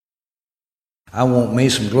I want me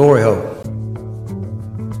some glory hole.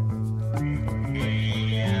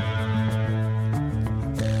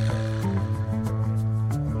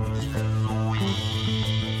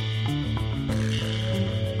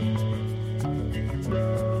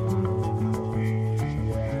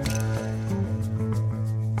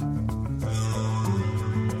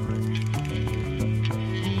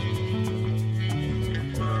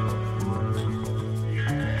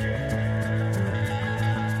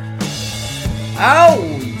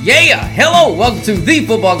 Oh, yeah! Hello! Welcome to the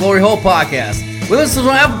Football Glory Hole Podcast. We listen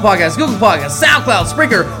on Apple Podcasts, Google Podcasts, SoundCloud,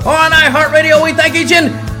 Spreaker, or on iHeartRadio. We thank each and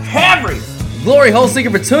every Glory Hole seeker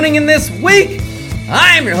for tuning in this week.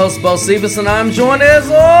 I am your host, Bo Cephas, and I'm joined as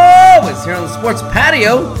always here on the Sports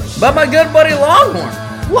Patio by my good buddy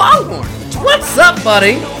Longhorn. Longhorn, what's up,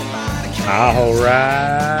 buddy? All right.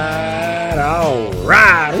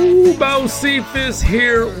 Ooh, Bo Cephas,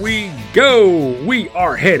 here we go. We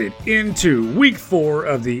are headed into week 4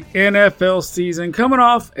 of the NFL season, coming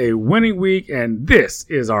off a winning week, and this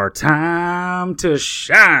is our time to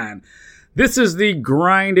shine. This is the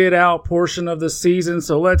grinded out portion of the season,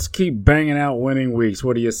 so let's keep banging out winning weeks.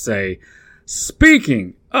 What do you say?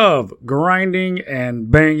 Speaking of grinding and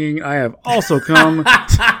banging, I have also come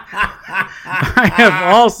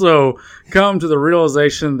to the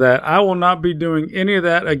realization that I will not be doing any of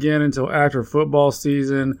that again until after football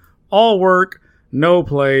season. All work, no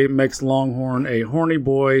play makes Longhorn a horny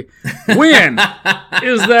boy. When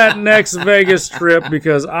is that next Vegas trip?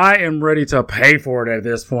 Because I am ready to pay for it at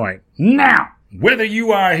this point. Now, whether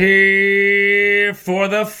you are here for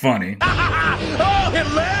the funny. Oh,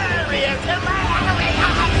 hilarious!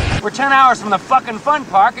 We're 10 hours from the fucking fun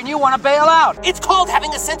park and you want to bail out. It's called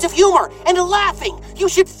having a sense of humor and laughing. You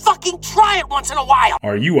should fucking try it once in a while.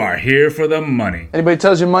 Or you are here for the money. Anybody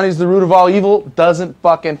tells you money's the root of all evil doesn't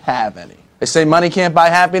fucking have any. They say money can't buy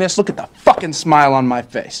happiness. Look at the fucking smile on my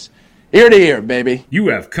face. Ear to ear, baby. You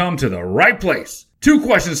have come to the right place. 2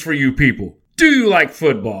 questions for you people. Do you like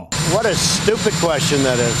football? What a stupid question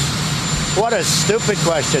that is. What a stupid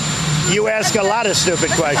question. You ask a lot of stupid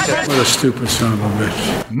questions. What a stupid son of a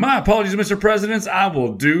bitch. My apologies, Mr. President. I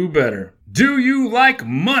will do better. Do you like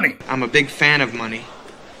money? I'm a big fan of money.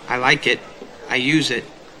 I like it. I use it.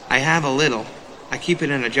 I have a little. I keep it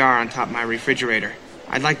in a jar on top of my refrigerator.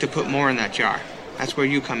 I'd like to put more in that jar. That's where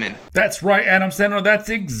you come in. That's right, Adam Sandler. That's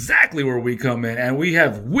exactly where we come in. And we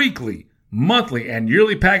have weekly, monthly, and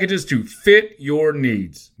yearly packages to fit your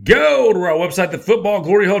needs. Go to our website,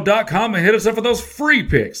 thefootballgloryhole.com, and hit us up for those free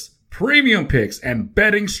picks, premium picks, and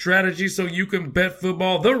betting strategies so you can bet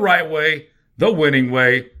football the right way, the winning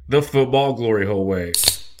way, the Football Glory Hole way.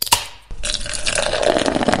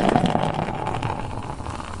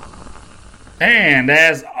 And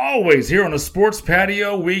as always, here on the Sports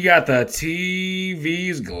Patio, we got the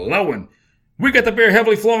TVs glowing. We got the beer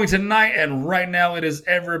heavily flowing tonight, and right now it is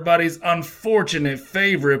everybody's unfortunate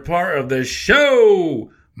favorite part of the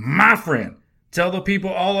show. My friend, tell the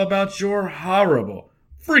people all about your horrible,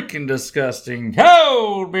 freaking disgusting,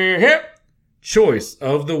 cold beer hip choice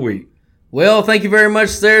of the week. Well, thank you very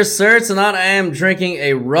much there, sir. Tonight I am drinking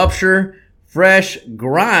a Rupture Fresh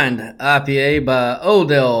Grind IPA by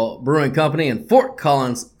Odell Brewing Company in Fort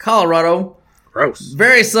Collins, Colorado. Gross.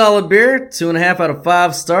 Very solid beer, 2.5 out of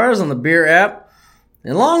 5 stars on the beer app.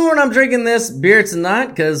 And Longhorn, I'm drinking this beer tonight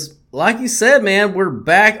because, like you said, man, we're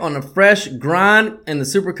back on a fresh grind in the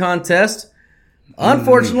Super Contest.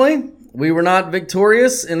 Unfortunately, we were not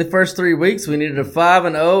victorious in the first 3 weeks. We needed a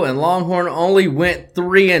 5-0, and Longhorn only went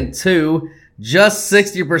 3-2, just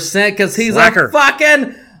 60% because he's Slacker. a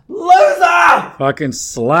fucking loser. Fucking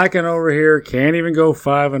slacking over here. Can't even go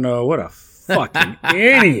 5-0. What a fucking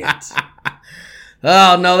idiot.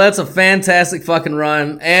 Oh, no, that's a fantastic fucking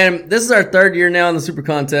run. And this is our 3rd year now in the Super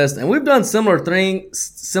Contest, and we've done similar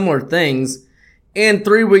things in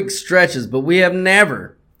 3-week stretches, but we have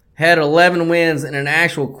never had 11 wins in an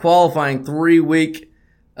actual qualifying 3-week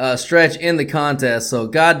stretch in the contest. So,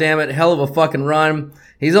 goddamn it, hell of a fucking run.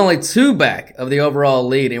 He's only 2 back of the overall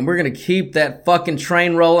lead, and we're going to keep that fucking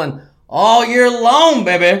train rolling all year long,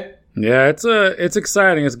 baby. Yeah, it's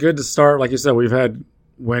exciting. It's good to start. Like you said, we've had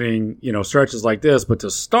winning, stretches like this, but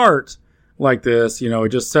to start like this, it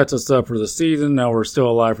just sets us up for the season. Now we're still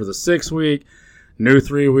alive for the 6th week, new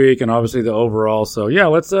 3-week, and obviously the overall. So yeah,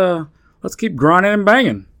 let's keep grinding and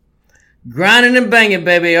banging. Grinding and banging,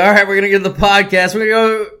 baby. All right, we're going to get to the podcast. We're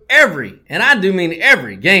going to go every, and I do mean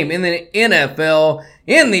every game in the NFL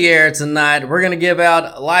in the air tonight. We're going to give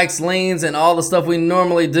out likes, leans, and all the stuff we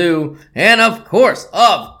normally do. And of course,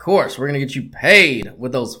 we're going to get you paid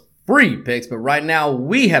with those free picks. But right now,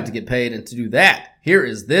 we have to get paid. And to do that, here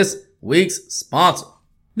is this week's sponsor.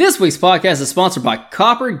 This week's podcast is sponsored by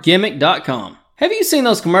CopperGimmick.com. Have you seen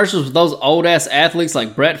those commercials with those old-ass athletes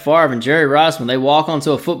like Brett Favre and Jerry Rice when they walk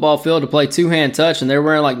onto a football field to play two-hand touch and they're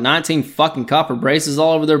wearing like 19 fucking copper braces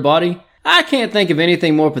all over their body? I can't think of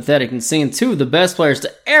anything more pathetic than seeing two of the best players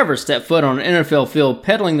to ever step foot on an NFL field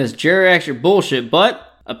peddling this geriatric bullshit,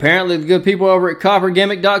 but apparently the good people over at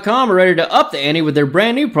CopperGimmick.com are ready to up the ante with their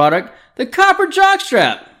brand new product, the Copper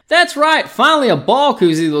Jockstrap. That's right, finally a ball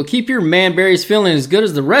koozie that will keep your man-berries feeling as good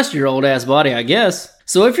as the rest of your old-ass body, I guess.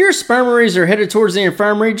 So if your spermaries are headed towards the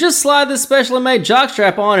infirmary, just slide this specially made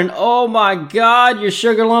jockstrap on and oh my god, your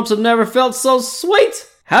sugar lumps have never felt so sweet!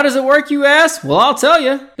 How does it work, you ask? Well, I'll tell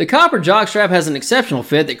you. The Copper Jockstrap has an exceptional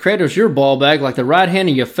fit that cradles your ball bag like the right hand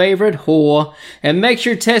of your favorite whore and makes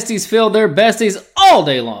your testes feel their besties all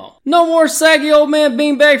day long. No more saggy old man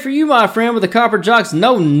beanbag for you, my friend, with the Copper Jock's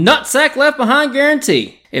no nutsack left behind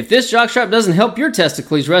guarantee. If this jockstrap doesn't help your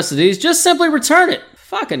testicles rest at ease, just simply return it.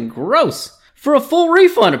 Fucking gross. For a full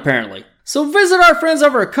refund, apparently. So visit our friends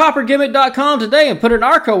over at CopperGimmick.com today and put in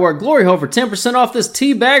our code word GLORYHOLE for 10% off this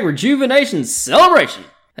teabag rejuvenation celebration.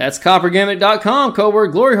 That's CopperGimmick.com, code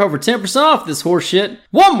word GLORYHOLE for 10% off this horse shit.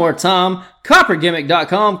 One more time,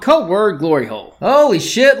 CopperGimmick.com, code word GLORYHOLE. Holy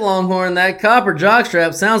shit, Longhorn, that Copper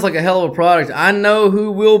Jockstrap sounds like a hell of a product. I know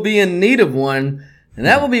who will be in need of one. And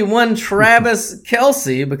that will be one Travis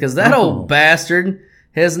Kelce, because that old bastard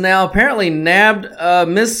has now apparently nabbed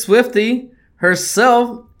Miss Swiftie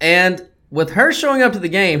herself. And with her showing up to the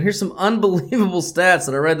game, here's some unbelievable stats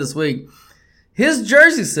that I read this week. His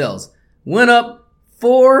jersey sales went up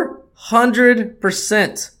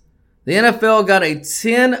 400%. The NFL got a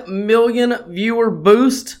 10 million viewer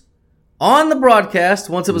boost on the broadcast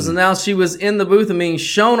once it was announced she was in the booth and being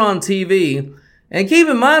shown on TV. And keep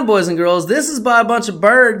in mind, boys and girls, this is by a bunch of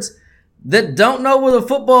birds that don't know what a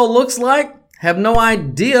football looks like, have no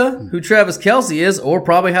idea who Travis Kelce is, or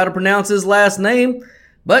probably how to pronounce his last name.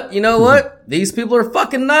 But you know what? These people are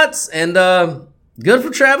fucking nuts, and good for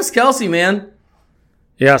Travis Kelce, man.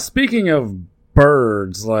 Yeah, speaking of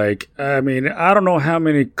birds, like, I mean, I don't know how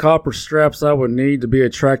many copper straps I would need to be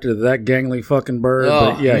attracted to that gangly fucking bird,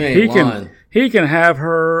 but yeah, he can have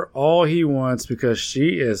her all he wants because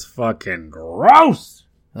she is fucking gross.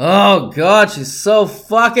 Oh, God, she's so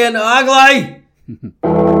fucking ugly.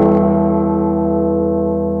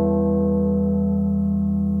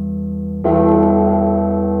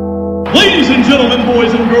 Ladies and gentlemen,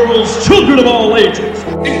 boys and girls, children of all ages. It's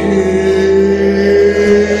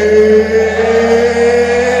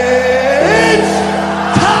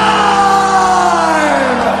time!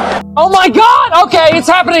 Oh my god! Okay, it's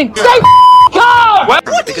happening! Stay calm!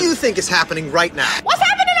 What do you think is happening right now? What's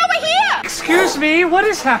happening over here? Excuse me, what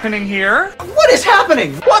is happening here? What is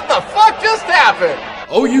happening? What the fuck just happened?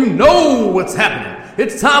 Oh, you know what's happening.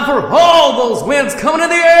 It's time for all those wins coming in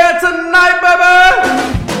the air tonight,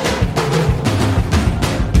 baby!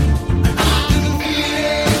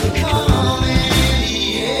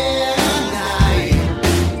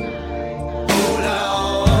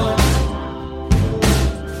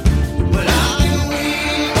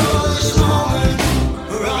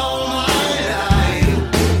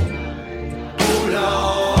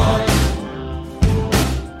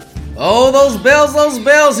 Oh, those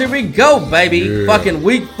bells, here we go, baby. Yeah. Fucking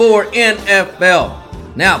week 4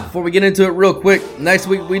 NFL. Now, before we get into it real quick, next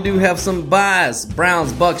week we do have some buys.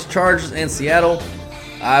 Browns, Bucks, Chargers, and Seattle.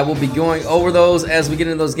 I will be going over those as we get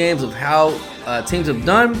into those games of how teams have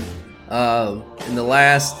done in the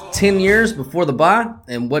last 10 years before the bye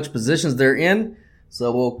and which positions they're in.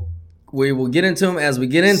 So we will get into them as we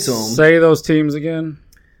get into them. Say those teams again.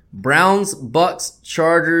 Browns, Bucks,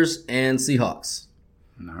 Chargers, and Seahawks.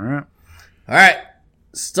 All right.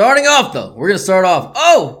 Starting off, though. We're going to start off.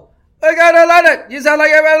 Oh, I got to let it. You sound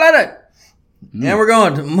like everybody let it. And we're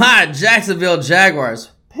going to my Jacksonville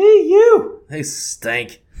Jaguars. P.U. They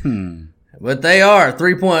stink. But they are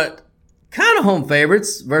 3-point kind of home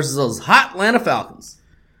favorites versus those hot Atlanta Falcons.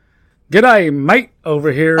 G'day, mate,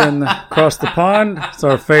 over here across the pond. It's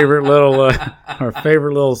our favorite little, I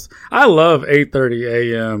love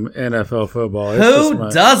 8:30 a.m. NFL football. Who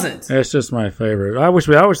doesn't? It's just my favorite. I wish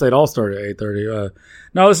they'd all start at 8:30.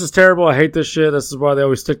 No, this is terrible. I hate this shit. This is why they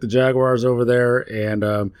always stick the Jaguars over there.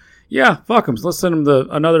 And, yeah, fuck them. So let's send them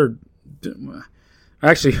to another.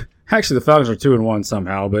 Actually, the Falcons are 2-1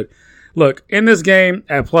 somehow. But look, in this game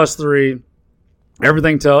at +3,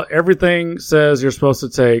 everything says you're supposed to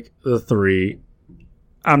take the 3.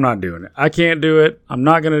 I'm not doing it. I can't do it. I'm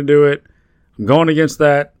not going to do it. I'm going against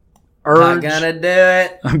that urge. Not going to do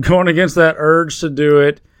it. I'm going against that urge to do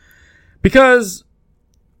it because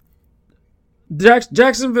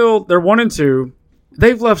Jacksonville, they're 1-2.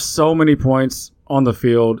 They've left so many points on the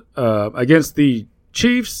field. Against the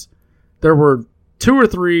Chiefs, there were 2 or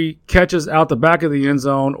 3 catches out the back of the end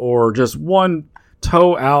zone or just one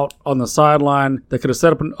toe out on the sideline that could have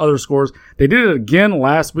set up other scores. They did it again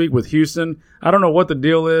last week with Houston. I don't know what the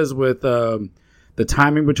deal is with the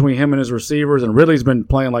timing between him and his receivers, and Ridley's been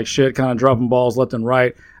playing like shit, kind of dropping balls left and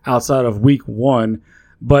right outside of week 1.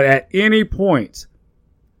 But at any point,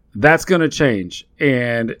 that's going to change.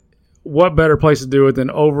 And what better place to do it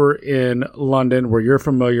than over in London where you're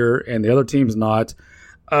familiar and the other team's not.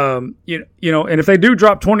 And if they do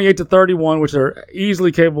drop 28-31, which they're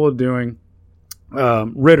easily capable of doing,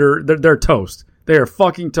 Ritter, they're toast. They are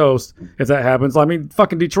fucking toast if that happens. I mean,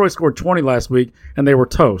 fucking Detroit scored 20 last week, and they were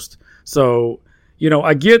toast. So,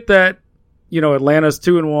 I get that, Atlanta's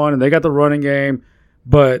 2-1, and they got the running game.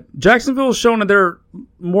 But Jacksonville's shown that they're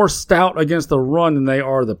more stout against the run than they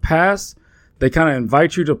are the pass. They kind of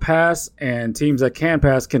invite you to pass, and teams that can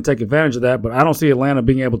pass can take advantage of that. But I don't see Atlanta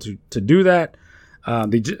being able to do that. When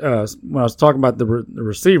I was talking about the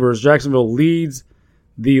receivers, Jacksonville leads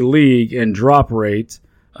the league in drop rate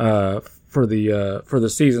for the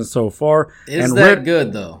season so far. Is that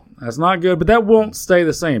good though? That's not good, but that won't stay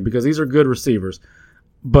the same because these are good receivers.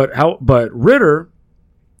 But Ritter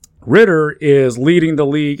is leading the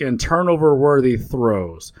league in turnover-worthy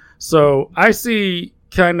throws. So I see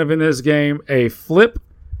kind of in this game a flip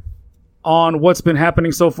on what's been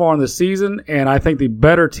happening so far in the season, and I think the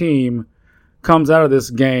better team comes out of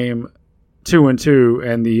this game 2-2,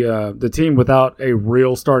 and the team without a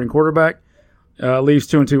real starting quarterback leaves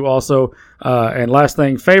 2-2 also. And last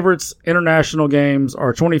thing, favorites international games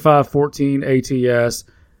are 25-14 ATS.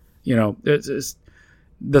 It's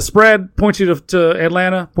the spread points you to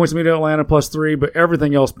Atlanta, points me to Atlanta +3, but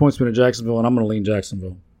everything else points me to Jacksonville, and I'm going to lean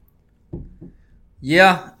Jacksonville.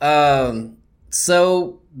 Yeah.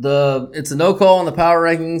 So it's a no call on the power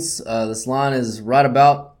rankings. This line is right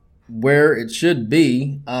about where it should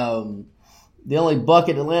be. The only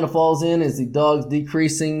bucket Atlanta falls in is the dogs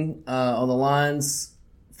decreasing on the lines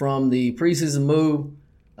from the preseason move.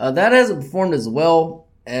 That hasn't performed as well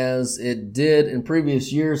as it did in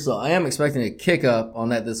previous years, so I am expecting a kick up on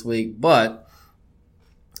that this week, but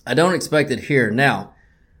I don't expect it here. Now,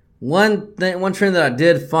 one trend that I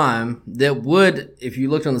did find that would, if you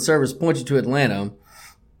looked on the surface, point you to Atlanta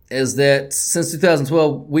is that since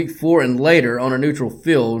 2012, week 4 and later on a neutral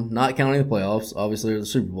field, not counting the playoffs, obviously, or the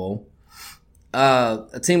Super Bowl,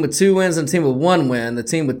 a team with 2 wins and a team with 1 win. The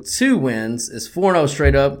team with 2 wins is 4-0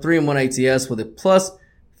 straight up, 3-1 ATS with a plus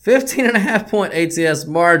 15.5 point ATS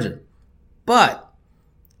margin. But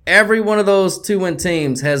every one of those 2-win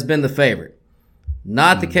teams has been the favorite.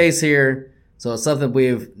 Not the case here, so it's something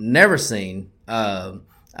we've never seen. I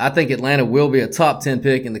think Atlanta will be a top 10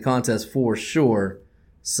 pick in the contest for sure.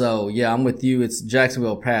 So, yeah, I'm with you. It's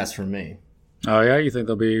Jacksonville pass for me. Oh, yeah? You think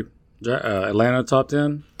they'll be Atlanta top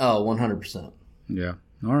 10? Oh, 100%. Yeah.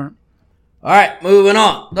 All right. All right, moving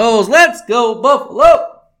on. Let's go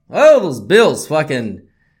Buffalo. Oh, those Bills fucking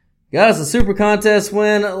got us a super contest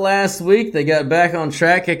win last week. They got back on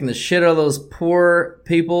track, kicking the shit out of those poor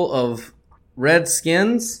people of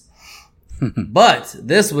Redskins. But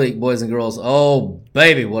this week, boys and girls, oh,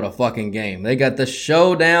 baby, what a fucking game. They got the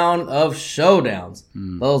showdown of showdowns.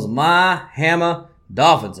 Those Miami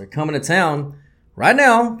Dolphins are coming to town. Right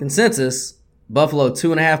now, consensus, Buffalo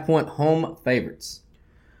 2.5 point home favorites.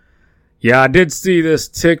 Yeah, I did see this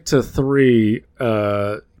tick to 3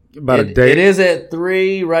 about a day. It is at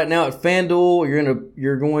 3 right now at FanDuel.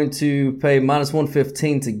 You're going to pay minus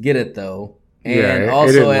 115 to get it though, and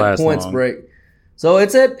also at Points Break. So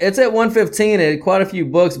it's at 115 at quite a few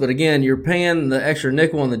books, but again, you're paying the extra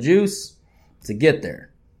nickel on the juice to get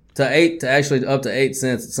there to actually up to 8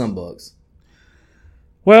 cents at some books.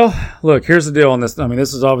 Well, look, here's the deal on this. I mean,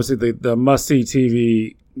 this is obviously the must-see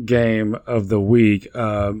TV game of the week.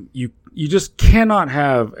 You just cannot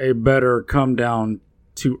have a better come down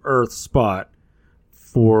to earth spot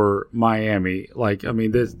for Miami. Like, I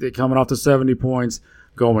mean, they're coming off to 70 points,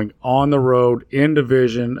 going on the road in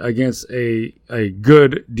division against a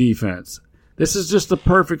good defense. This is just the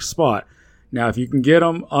perfect spot. Now, if you can get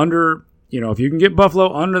them under, if you can get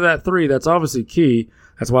Buffalo under that 3, that's obviously key.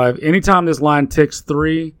 That's why anytime this line ticks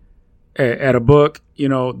 3 at a book,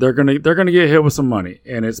 they're gonna get hit with some money,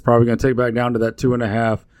 and it's probably gonna take back down to that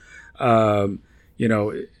 2.5.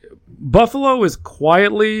 Buffalo is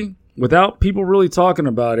quietly, without people really talking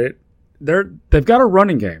about it, they've got a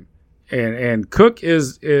running game. And Cook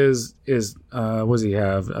is what does he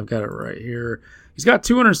have? I've got it right here. He's got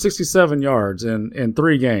 267 yards in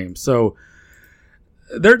 3 games. So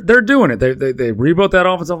they're doing it. They rebuilt that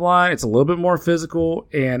offensive line. It's a little bit more physical.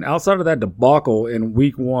 And outside of that debacle in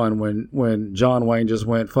week 1, when John Wayne just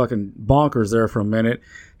went fucking bonkers there for a minute,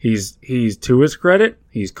 he's to his credit,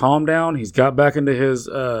 he's calmed down. He's got back into his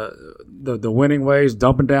the winning ways,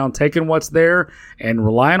 dumping down, taking what's there, and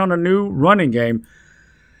relying on a new running game.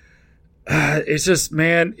 It's just,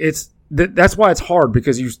 man, that's why it's hard,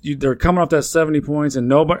 because they're coming off that 70 points and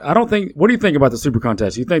nobody. I don't think. What do you think about the Super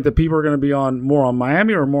Contest? You think that people are going to be more on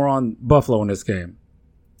Miami or more on Buffalo in this game?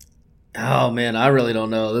 Oh man, I really don't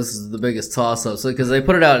know. This is the biggest toss-up. So because they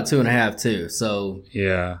put it out at 2.5 too. So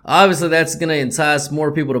yeah, obviously that's going to entice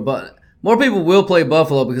more people to. More people will play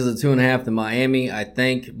Buffalo because of 2.5 than Miami, I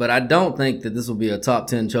think. But I don't think that this will be a top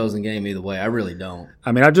 10 chosen game either way. I really don't.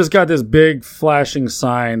 I mean, I just got this big flashing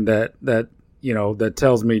sign that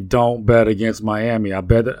tells me don't bet against Miami. I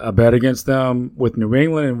bet against them with New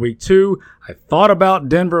England in week 2. I thought about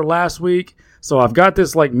Denver last week. So I've got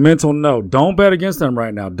this like mental note. Don't bet against them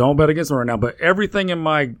right now. Don't bet against them right now. But everything in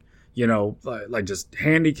my, like just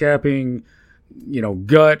handicapping,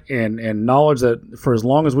 gut and knowledge that for as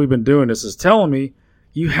long as we've been doing this is telling me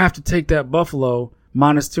you have to take that Buffalo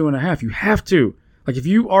minus 2.5. You have to. Like, if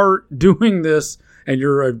you are doing this and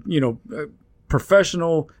you're a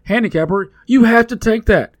professional handicapper, you have to take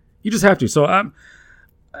that. You just have to. So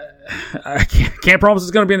I can't promise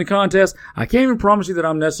it's going to be in the contest. I can't even promise you that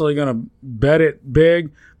I'm necessarily going to bet it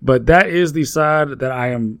big, but that is the side that I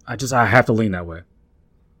have to lean that way.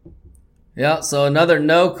 Yeah, so another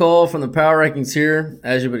no call from the power rankings here,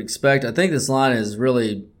 as you would expect. I think this line is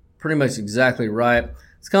really pretty much exactly right.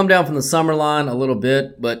 It's come down from the summer line a little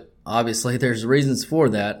bit, but obviously there's reasons for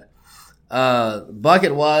that.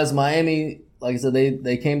 Bucket-wise, Miami, like I said,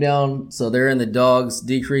 they came down, so they're in the dogs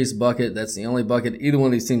decrease bucket. That's the only bucket either one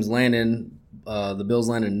of these teams land in. The Bills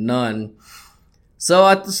landed none. So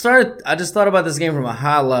I just thought about this game from a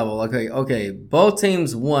high level. Okay, both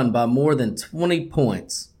teams won by more than 20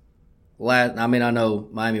 points. I know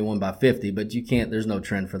Miami won by 50, but there's no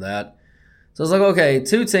trend for that. So it's like, okay,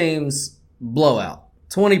 two teams blowout,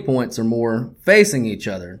 20 points or more facing each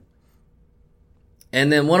other.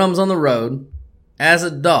 And then one of them's on the road as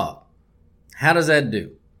a dog. How does that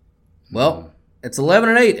do? Well, it's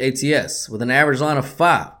 11-8 ATS with an average line of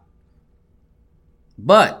 5.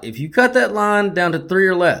 But if you cut that line down to 3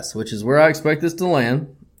 or less, which is where I expect this to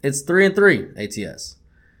land, it's 3-3 ATS.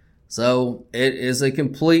 So it is a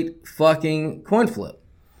complete fucking coin flip.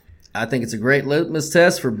 I think it's a great litmus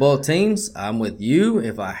test for both teams. I'm with you.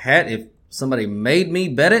 If somebody made me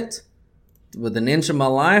bet it with an inch of my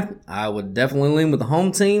life, I would definitely lean with the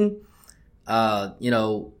home team.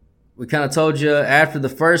 We kind of told you after the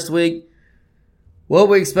first week what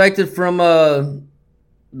we expected from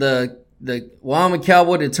the Wyoming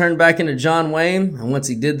Cowboy to turn back into John Wayne. And once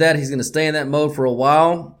he did that, he's going to stay in that mode for a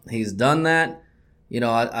while. He's done that.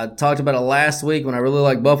 I talked about it last week when I really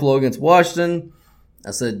liked Buffalo against Washington.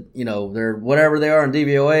 I said, they're whatever they are in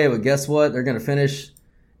DVOA, but guess what? They're going to finish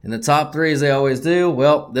in the top 3 as they always do.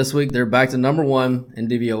 Well, this week they're back to number 1 in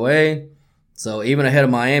DVOA, so even ahead of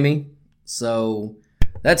Miami. So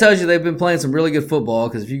that tells you they've been playing some really good football,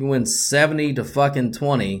 because if you can win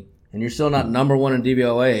 70-20 and you're still not number 1 in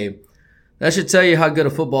DVOA, that should tell you how good a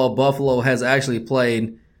football Buffalo has actually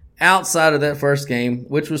played outside of that first game,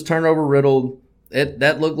 which was turnover riddled.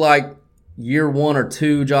 That looked like year 1 or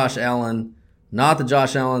 2 Josh Allen, not the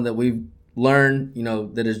Josh Allen that we've learned,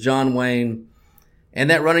 that is John Wayne. And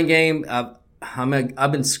that running game,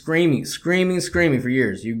 I've been screaming for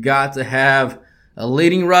years. You got to have a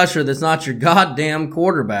leading rusher that's not your goddamn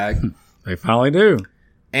quarterback. They finally do.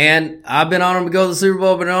 And I've been on them to go to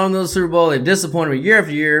the Super Bowl, They've disappointed me year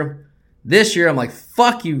after year. This year, I'm like,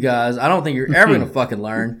 fuck you guys. I don't think you're ever going to fucking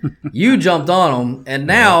learn. You jumped on them, and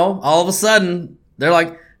now, all of a sudden, they're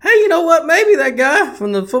like, hey, you know what? Maybe that guy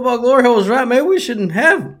from the football glory hole was right. Maybe we shouldn't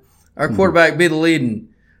have our quarterback be the leading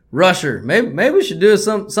rusher. Maybe we should do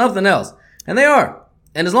something else. And they are.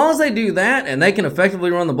 And as long as they do that, and they can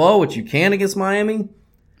effectively run the ball, which you can against Miami,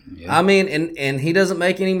 yeah. And he doesn't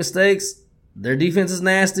make any mistakes. Their defense is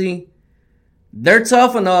nasty. They're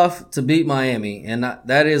tough enough to beat Miami, and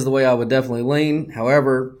that is the way I would definitely lean.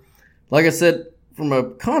 However, like I said, from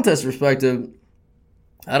a contest perspective,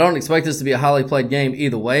 I don't expect this to be a highly played game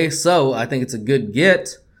either way, so I think it's a good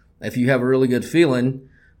get if you have a really good feeling.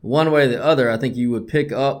 One way or the other, I think you would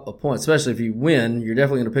pick up a point, especially if you win. You're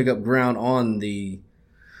definitely going to pick up ground on the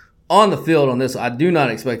field on this. I do not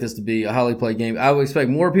expect this to be a highly played game. I would expect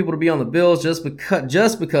more people to be on the Bills just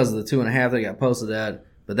because of the 2.5 they got posted at.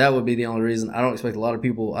 But that would be the only reason. I expect a lot of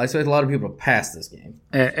people to pass this game.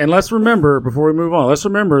 And let's remember, before we move on, let's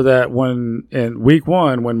remember that when in week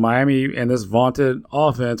 1, when Miami and this vaunted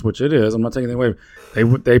offense, which it is, I'm not taking anything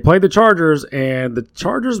away, they played the Chargers, and the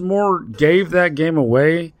Chargers more gave that game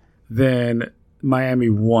away than Miami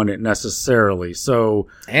won it necessarily. So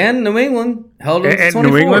and New England held it to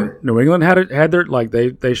 24. New England had their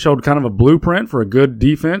they showed kind of a blueprint for a good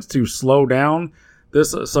defense to slow down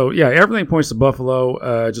this. So yeah, everything points to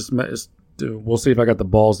Buffalo. We'll see if I got the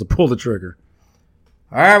balls to pull the trigger.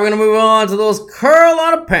 All right, we're going to move on to those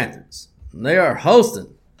Carolina Panthers. They are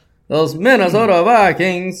hosting those Minnesota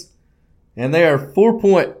Vikings, and they are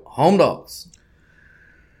 4-point home dogs.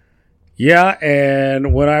 Yeah,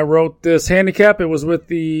 and when I wrote this handicap, it was with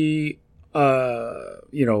the,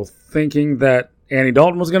 thinking that Andy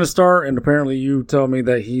Dalton was going to start, and apparently you tell me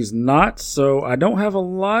that he's not, so I don't have a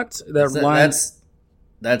lot. That's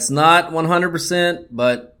not 100%,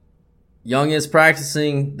 but Young is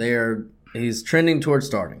practicing. He's trending towards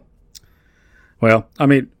starting. Well, I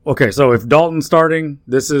mean, okay, so if Dalton's starting,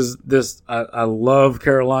 I love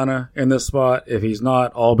Carolina in this spot. If he's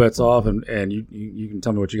not, all bets off, and you can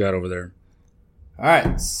tell me what you got over there. All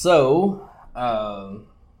right, so,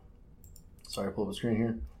 sorry, pull up the screen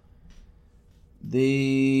here.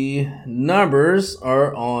 The numbers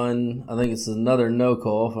are on, I think it's another no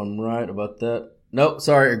call if I'm right about that. Nope,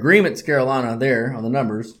 sorry, agreement's Carolina there on the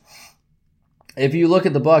numbers. If you look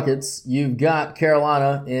at the buckets, you've got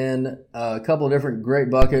Carolina in a couple of different great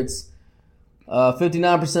buckets.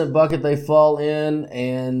 59% bucket they fall in,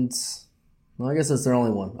 and I guess that's their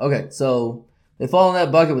only one. Okay, so they fall in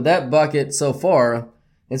that bucket, but that bucket so far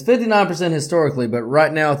is 59% historically, but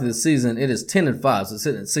right now through the season, it is 10-5, so it's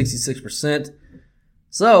sitting at 66%.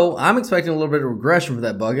 So I'm expecting a little bit of regression for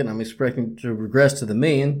that bucket. I'm expecting to regress to the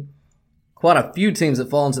mean. Quite a few teams that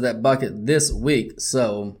fall into that bucket this week,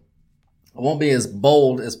 so I won't be as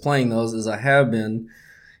bold as playing those as I have been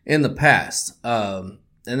in the past. And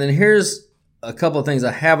then here's a couple of things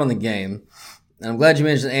I have on the game. And I'm glad you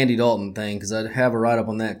mentioned the Andy Dalton thing because I have a write-up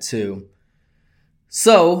on that too.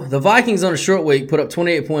 So the Vikings on a short week put up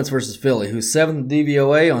 28 points versus Philly, who's 7th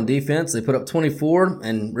DVOA on defense. They put up 24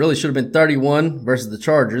 and really should have been 31 versus the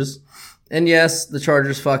Chargers. And yes, the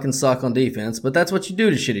Chargers fucking suck on defense, but that's what you do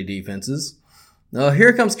to shitty defenses. Now,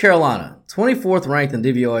 here comes Carolina. 24th ranked in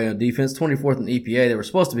DVOA on defense, 24th in EPA. They were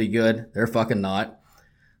supposed to be good. They're fucking not.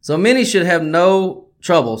 So many should have no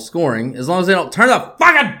trouble scoring as long as they don't turn the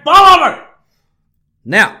fucking ball over.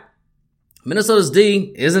 Now, Minnesota's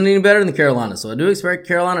D isn't any better than Carolina, so I do expect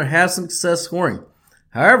Carolina to have some success scoring.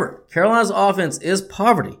 However, Carolina's offense is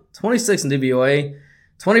poverty. 26th in DVOA,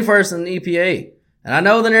 21st in EPA. And I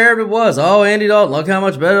know the narrative was, Andy Dalton, look how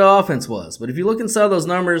much better the offense was. But if you look inside those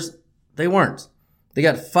numbers, they weren't. They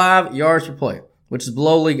got 5 yards per play, which is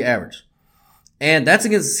below league average. And that's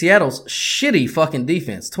against Seattle's shitty fucking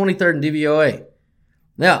defense, 23rd in DVOA.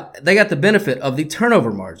 Now, they got the benefit of the turnover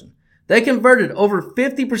margin. They converted over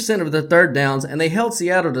 50% of their third downs, and they held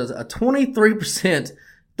Seattle to a 23%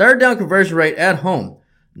 third down conversion rate at home.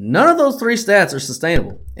 None of those 3 stats are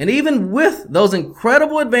sustainable. And even with those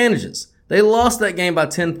incredible advantages, they lost that game by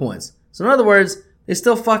 10 points. So in other words, they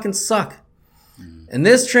still fucking suck. And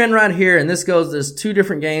this trend right here, and there's 2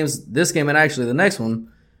 different games, this game and actually the next one.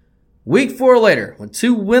 Week 4 later, when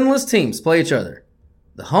 2 winless teams play each other,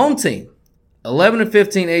 the home team,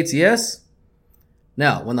 11-15 ATS.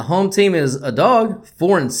 Now, when the home team is a dog,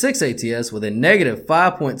 4-6 ATS with a negative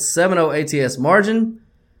 5.70 ATS margin,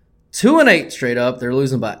 2-8 straight up, they're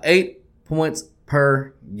losing by 8 points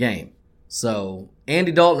per game. So,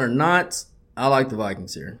 Andy Dalton or not, I like the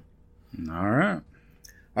Vikings here. All right.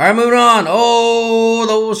 All right, moving on.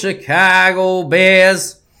 Those Chicago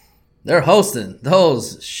Bears. They're hosting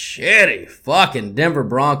those shitty fucking Denver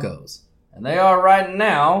Broncos. And they are right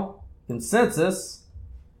now, consensus,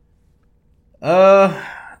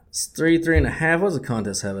 it's 3.5. What's the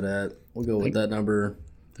contest have it at? We'll go with that number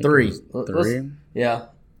 3. 3? Yeah.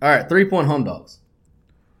 All right, 3-point home dogs.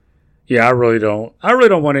 Yeah, I really don't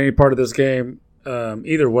want any part of this game.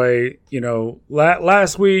 Either way,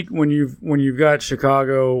 last week when you've got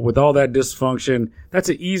Chicago with all that dysfunction, that's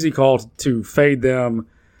an easy call to fade them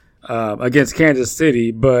against Kansas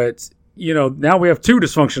City. But now we have 2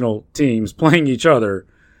 dysfunctional teams playing each other.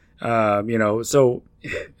 So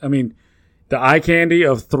I mean, the eye candy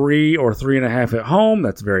of 3 or 3.5 at home,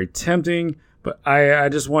 that's very tempting. But I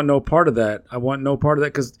just want no part of that. I want no part of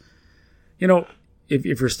that because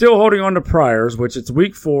If you're still holding on to priors, which it's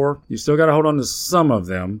week 4, you still got to hold on to some of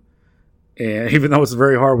them. And even though it's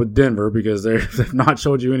very hard with Denver because they've not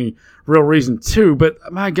showed you any real reason to. But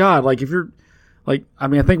my God, if you're I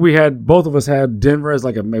think both of us had Denver as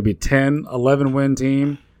a maybe 10, 11 win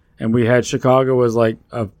team. and we had Chicago as like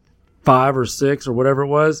a 5 or 6 or whatever it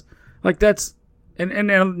was. Like that's and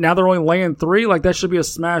now they're only laying 3. Like that should be a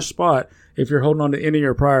smash spot if you're holding on to any of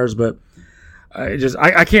your priors. But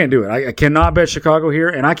I can't do it. I cannot bet Chicago here,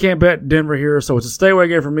 and I can't bet Denver here. So it's a stay away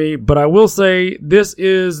game for me. But I will say this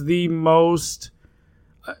is the most.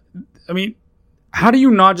 I mean, how do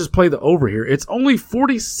you not just play the over here? It's only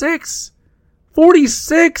 46.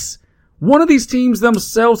 46. One of these teams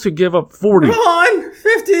themselves could give up 40. Come on,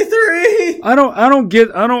 53.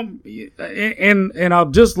 And I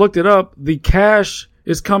just looked it up. The cash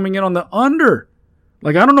is coming in on the under.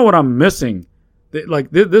 Like, I don't know what I'm missing.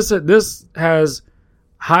 Like, this has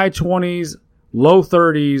high 20s, low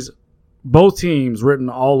 30s, both teams written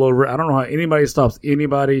all over. I don't know how anybody stops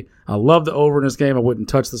anybody. I love the over in this game. I wouldn't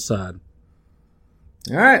touch the side.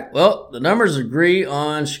 All right. Well, the numbers agree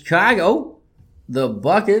on Chicago. The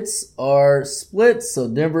buckets are split, so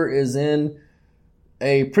Denver is in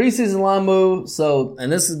a preseason line move. So,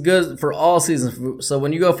 and this is good for all seasons. So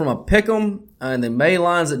when you go from a pick'em and the May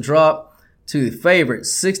lines that drop to the favorite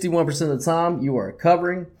 61% of the time, you are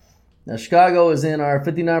covering. Now, Chicago is in our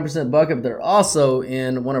 59% bucket, but they're also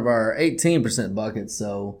in one of our 18% buckets.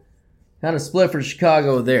 So kind of split for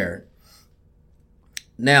Chicago there.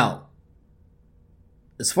 Now,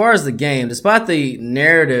 as far as the game, despite the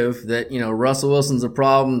narrative that, Russell Wilson's a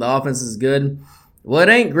problem, the offense is good, well,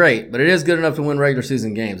 it ain't great, but it is good enough to win regular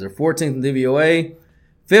season games. They're 14th in DVOA,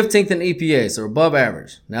 15th in EPA, so above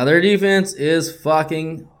average. Now, their defense is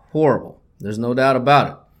fucking horrible. There's no doubt about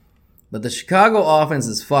it. But the Chicago offense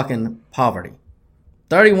is fucking poverty.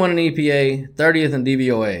 31 in EPA, 30th in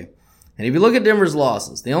DVOA. And if you look at Denver's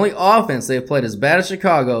losses, the only offense they've played as bad as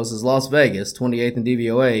Chicago's is Las Vegas, 28th in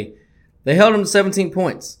DVOA. They held them to 17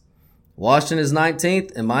 points. Washington is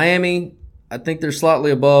 19th, and Miami, I think they're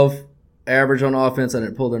slightly above average on offense. I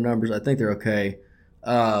didn't pull their numbers. I think they're okay.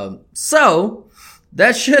 So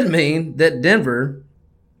that should mean that Denver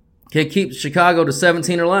can keep Chicago to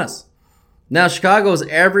 17 or less. Now, Chicago is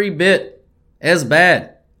every bit as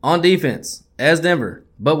bad on defense as Denver,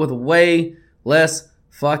 but with way less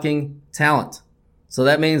fucking talent. So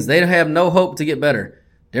that means they have no hope to get better.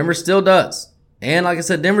 Denver still does. And like I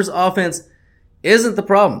said, Denver's offense isn't the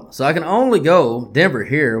problem. So I can only go Denver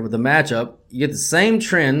here with the matchup. You get the same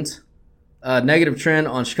trend, negative trend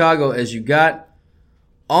on Chicago as you got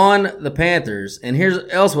on the Panthers. And here's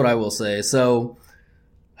else what I will say. So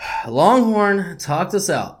Longhorn talked us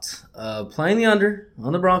out. Playing the under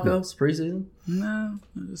on the Broncos preseason. No,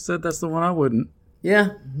 I just said that's the one I wouldn't.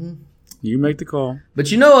 Yeah. You make the call. But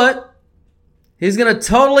you know what? He's going to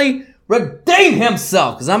totally redeem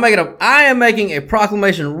himself, because I am making a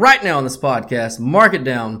proclamation right now on this podcast. Mark it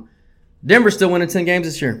down. Denver's still winning 10 games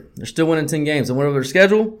this year. They're still winning 10 games. And whatever their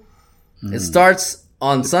schedule, it starts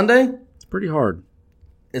on Sunday. It's pretty hard.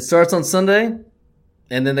 It starts on Sunday,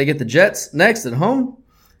 and then they get the Jets next at home.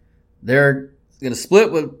 They're going to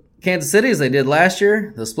split with Kansas City as they did last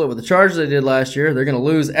year. They'll split with the Chargers they did last year. They're going to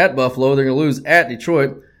lose at Buffalo. They're going to lose at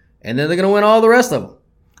Detroit. And then they're going to win all the rest of them.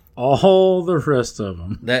 All the rest of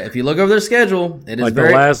them. That if you look over their schedule, it is like very,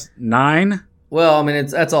 the last 9? Well, I mean,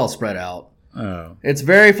 that's all spread out. Oh. It's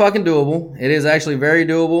very fucking doable. It is actually very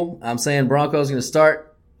doable. I'm saying Broncos going to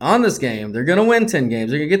start on this game. They're going to win 10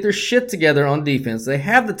 games. They're going to get their shit together on defense. They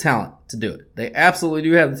have the talent to do it. They absolutely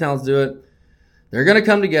do have the talent to do it. They're going to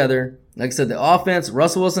come together. Like I said, the offense,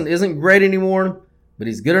 Russell Wilson isn't great anymore, but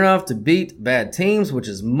he's good enough to beat bad teams, which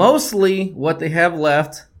is mostly what they have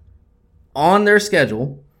left on their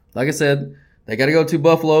schedule. Like I said, they got to go to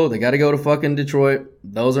Buffalo. They got to go to fucking Detroit.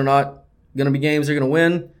 Those are not going to be games they're going to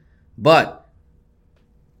win. But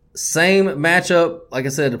same matchup. Like I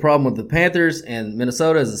said, the problem with the Panthers and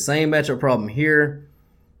Minnesota is the same matchup problem here.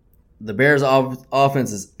 The Bears'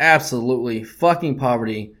 offense is absolutely fucking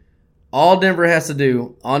poverty. All Denver has to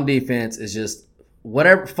do on defense is just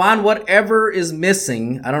find whatever is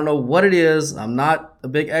missing. I don't know what it is. I'm not a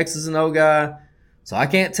big X's and O guy, so I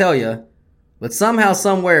can't tell you. But somehow,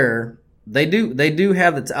 somewhere, they do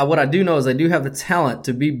have what I do know is they do have the talent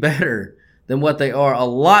to be better than what they are, a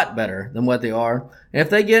lot better than what they are. And if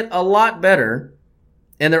they get a lot better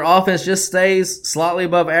and their offense just stays slightly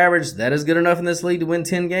above average, that is good enough in this league to win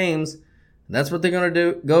 10 games. That's what they're going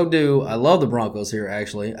to do. I love the Broncos here,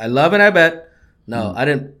 actually. I love it, I bet. No, I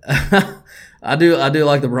didn't. I do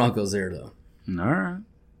like the Broncos here, though. All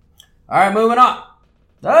right, moving on.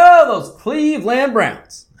 Oh, those Cleveland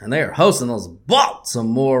Browns. And they are hosting those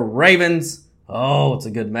Baltimore Ravens. Oh, it's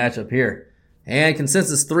a good matchup here. And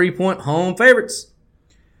consensus 3-point home favorites.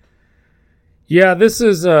 Yeah, this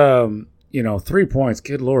is, 3 points.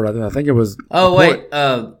 Good Lord. I think it was. Oh, wait.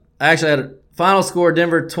 I actually had a final score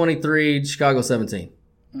Denver 23, Chicago 17.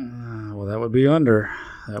 Well, that would be under.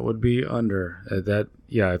 That would be under.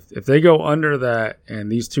 If they go under that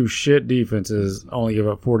and these two shit defenses only give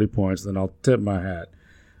up 40 points, then I'll tip my hat.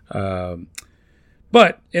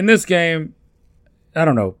 But in this game, I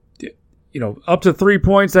don't know. Up to 3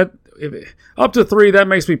 points, up to 3, that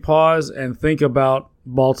makes me pause and think about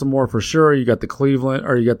Baltimore for sure. You got the Cleveland,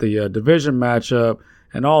 or you got the division matchup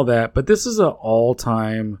and all that. But this is an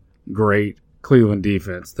all-time great Cleveland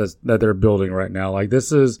defense that they're building right now. Like,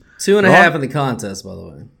 this is 2.5 in the contest, by the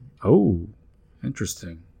way. Oh,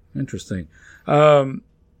 interesting.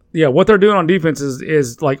 What they're doing on defense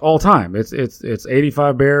is like all time. It's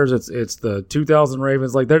 85 Bears. It's the 2000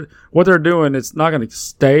 Ravens. Like, what they're doing, it's not going to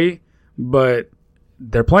stay, but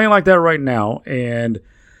they're playing like that right now. And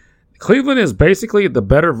Cleveland is basically the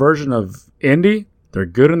better version of Indy. They're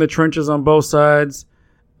good in the trenches on both sides.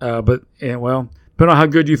 Depending on how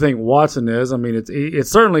good you think Watson is, I mean,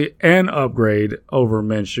 it's certainly an upgrade over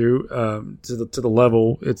Minshew to the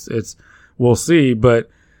level. It's we'll see, but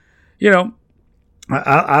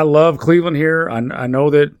I love Cleveland here. I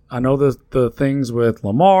know the things with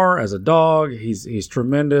Lamar as a dog. He's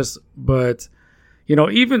tremendous, but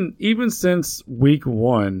even since week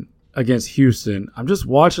 1 against Houston, I'm just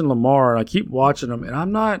watching Lamar and I keep watching him, and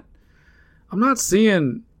I'm not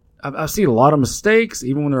seeing. I see a lot of mistakes,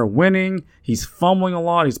 even when they're winning. He's fumbling a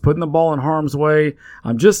lot. He's putting the ball in harm's way.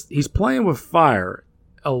 He's playing with fire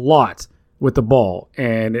a lot with the ball,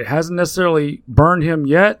 and it hasn't necessarily burned him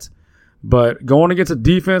yet. But going against a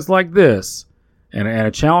defense like this and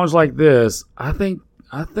a challenge like this, I think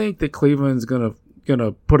that Cleveland's gonna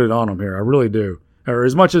put it on him here. I really do. Or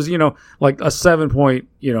as much as like a 7-point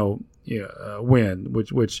win,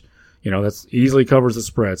 which that's easily covers the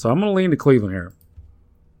spread. So I'm gonna lean to Cleveland here.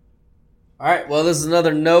 All right, well, this is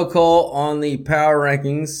another no call on the power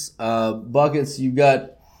rankings. Buckets, you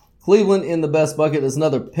got Cleveland in the best bucket. There's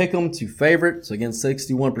another pick 'em to favorite, so again,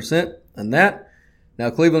 61% on that. Now,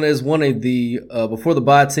 Cleveland is one of the before the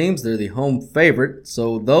bye teams. They're the home favorite,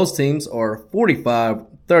 so those teams are 45,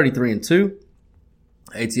 33, and 2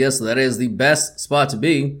 ATS. So that is the best spot to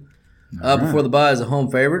be before the bye as a home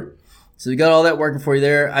favorite. So you got all that working for you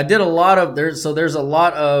there. I did a lot of there's a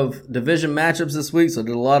lot of division matchups this week. So I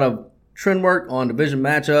did a lot of trend work on division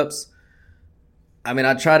matchups. I mean,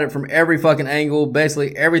 I tried it from every fucking angle.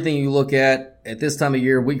 Basically, everything you look at this time of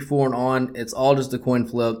year, week 4 and on, it's all just a coin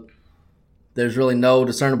flip. There's really no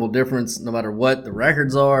discernible difference no matter what the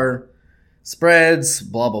records are, spreads,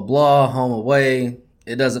 blah, blah, blah, home, away.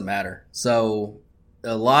 It doesn't matter. So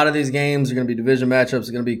a lot of these games are going to be division matchups.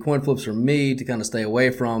 Are going to be coin flips for me to kind of stay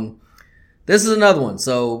away from. This is another one.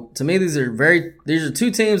 So to me, these are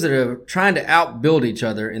two teams that are trying to outbuild each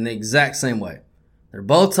other in the exact same way. They're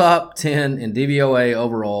both top 10 in DVOA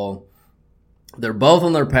overall. They're both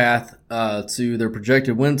on their path to their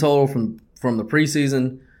projected win total from the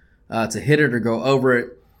preseason to hit it or go over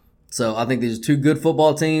it. So I think these are two good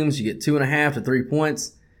football teams. You get 2.5 to 3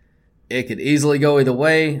 points. It could easily go either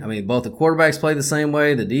way. I mean, both the quarterbacks play the same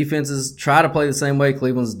way. The defenses try to play the same way.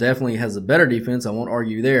 Cleveland's definitely has a better defense. I won't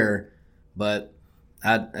argue there. But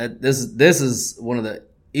this is one of the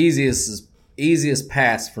easiest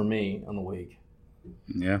pass for me on the week.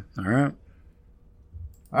 Yeah. All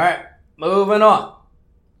right. Moving on.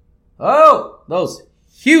 Oh, those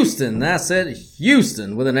Houston. That's it.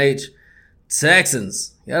 Houston with an H.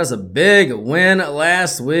 Texans. Got us a big win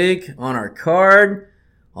last week on our card,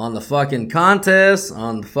 on the fucking contest,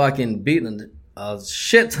 on the fucking beating a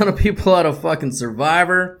shit ton of people out of fucking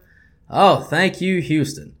Survivor. Oh, thank you,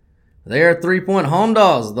 Houston. They are 3-point home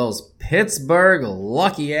dogs, those Pittsburgh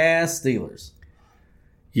lucky-ass Steelers.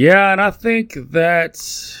 Yeah, and I think that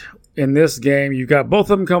in this game, you've got both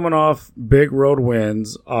of them coming off big road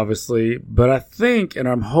wins, obviously. But I think, and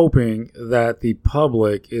I'm hoping, that the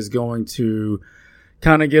public is going to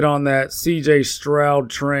kind of get on that C.J. Stroud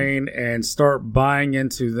train and start buying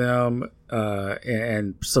into them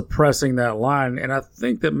and suppressing that line. And I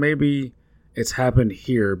think that maybe it's happened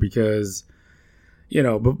here because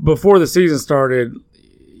before the season started,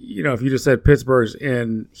 if you just said Pittsburgh's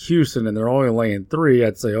in Houston and they're only laying 3,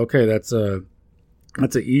 I'd say, okay, that's an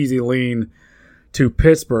easy lean to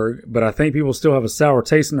Pittsburgh. But I think people still have a sour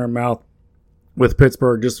taste in their mouth with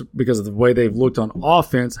Pittsburgh just because of the way they've looked on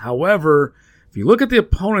offense. However, if you look at the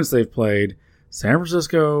opponents they've played, San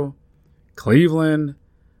Francisco, Cleveland,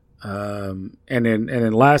 and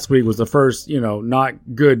then last week was the first,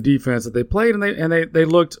 not good defense that they played, and they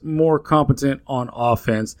looked more competent on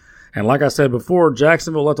offense. And like I said before,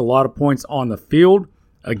 Jacksonville left a lot of points on the field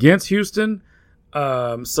against Houston.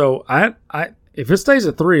 So I if it stays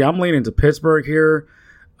at 3, I'm leaning to Pittsburgh here.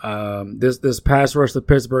 This pass rush that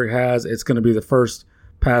Pittsburgh has, it's going to be the first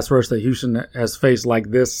pass rush that Houston has faced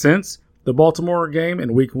like this since the Baltimore game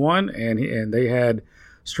in Week 1, and they had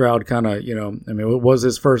Stroud kind of, it was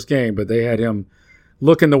his first game, but they had him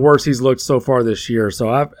looking the worst he's looked so far this year. So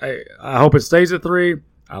I hope it stays at 3.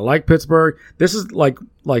 I like Pittsburgh. This is like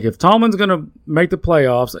if Tomlin's going to make the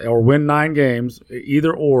playoffs or win 9 games,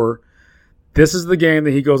 either or, this is the game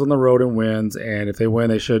that he goes on the road and wins. And if they win,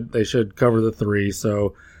 they should cover the 3.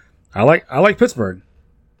 So I like Pittsburgh.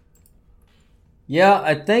 Yeah,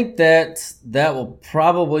 I think that will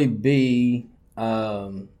probably be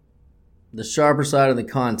the sharper side of the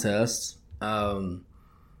contest. I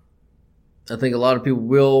think a lot of people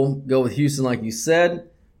will go with Houston, like you said.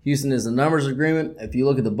 Houston is a numbers agreement. If you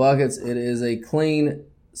look at the buckets, it is a clean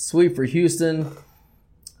sweep for Houston.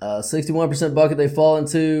 61% bucket they fall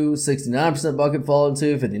into, 69% bucket fall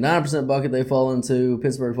into, 59% bucket they fall into.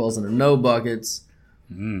 Pittsburgh falls into no buckets.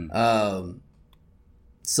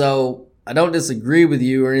 So I don't disagree with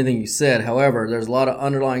you or anything you said. However, there's a lot of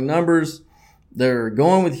underlying numbers. They're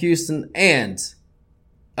going with Houston. And,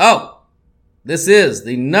 this is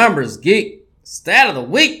the Numbers Geek Stat of the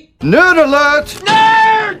Week. Nerd alert!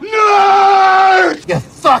 Nerd! Nerd! You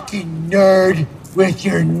fucking nerd with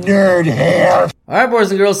your nerd hair. All right,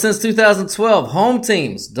 boys and girls, since 2012, home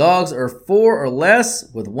teams, dogs are 4 or less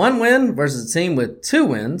with 1 win versus a team with 2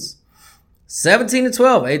 wins.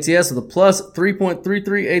 17-12, ATS with a plus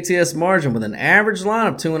 3.33 ATS margin with an average line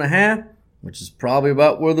of 2.5, which is probably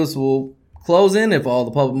about where this will close in if all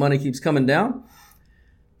the public money keeps coming down.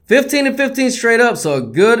 15-15 straight up, so a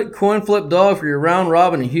good coin flip dog for your round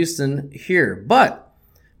robin in Houston here. But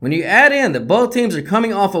when you add in that both teams are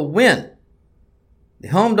coming off a win, the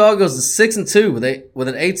home dog goes to 6-2 with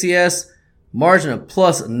an ATS margin of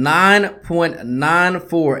plus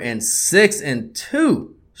 9.94 and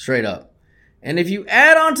 6-2 straight up. And if you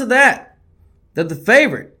add on to that the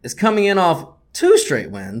favorite is coming in off 2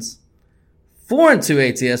 straight wins,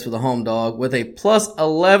 4-2 ATS for the home dog with a plus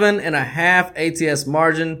 11.5 ATS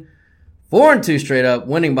margin, 4-2 straight up,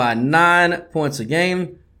 winning by 9 points a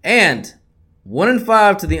game, and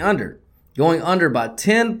 1-5 to the under, going under by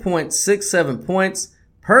 10.67 points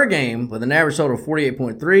per game with an average total of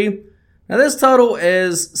 48.3. Now this total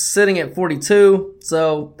is sitting at 42,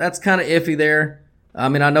 so that's kind of iffy there. I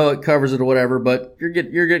mean, I know it covers it or whatever, but you're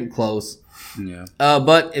getting close. Yeah.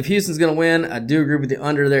 But if Houston's going to win, I do agree with the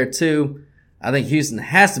under there too. I think Houston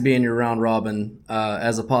has to be in your round robin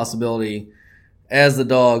as a possibility as the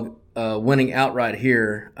dog winning outright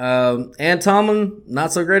here. And Tomlin,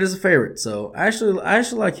 not so great as a favorite. So I actually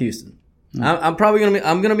like Houston. I'm probably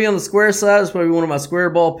gonna be on the square side. It's probably one of my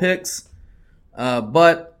square ball picks.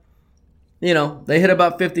 But they hit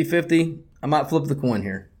about 50-50. I might flip the coin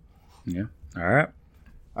here. Yeah. All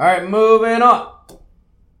right, moving on.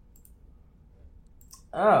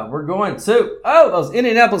 We're going to those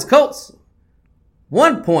Indianapolis Colts.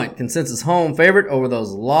 1 point consensus home favorite over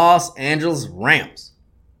those Los Angeles Rams.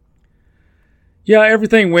 Yeah,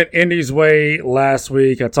 everything went Indy's way last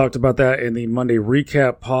week. I talked about that in the Monday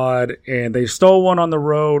recap pod, and they stole one on the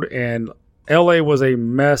road, and LA was a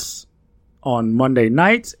mess on Monday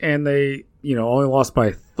night, and they, only lost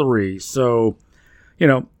by 3. So,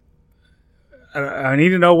 I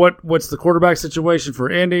need to know what's the quarterback situation for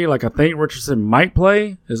Indy. Like, I think Richardson might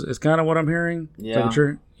play is kind of what I'm hearing. Yeah. Is that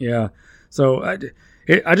true? Yeah. So I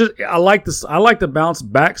like this. I like the bounce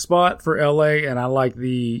back spot for LA, and I like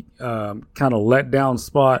the kind of let down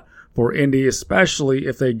spot for Indy, especially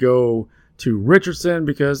if they go to Richardson,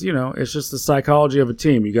 because it's just the psychology of a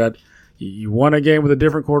team. You won a game with a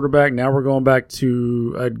different quarterback. Now we're going back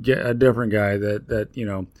to a different guy that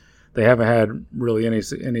they haven't had really any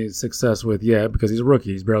success with yet because he's a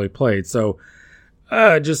rookie. He's barely played. So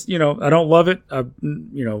I don't love it.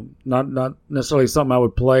 Not necessarily something I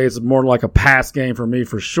would play. It's more like a pass game for me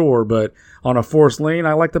for sure. But on a forced lean,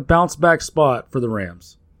 I like the bounce back spot for the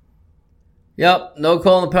Rams. Yep, no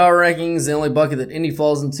call in the power rankings. The only bucket that Indy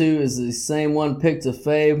falls into is the same one pick to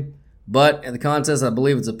fave. But in the contest, I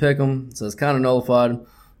believe it's a pick 'em, so it's kind of nullified.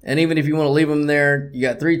 And even if you want to leave them there, you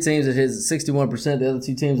got 3 teams that hits 61%. The other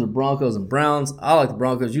 2 teams are Broncos and Browns. I like the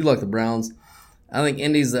Broncos. You like the Browns. I think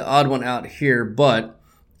Indy's the odd one out here, but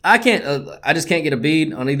I just can't get a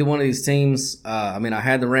bead on either one of these teams. I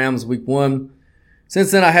had the Rams week 1.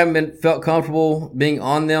 Since then, I haven't felt comfortable being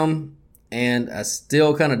on them, and I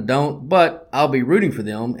still kind of don't, but I'll be rooting for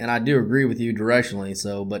them, and I do agree with you directionally.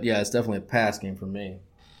 So, but yeah, it's definitely a pass game for me.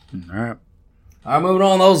 All right. All right, moving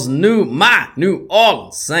on. My New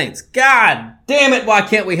Orleans Saints. God damn it, why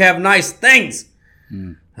can't we have nice things?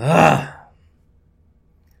 We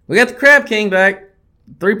got the Crab King back.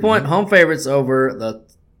 3-point home favorites over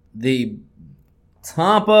the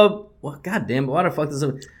Tampa what? God damn it! Why the fuck is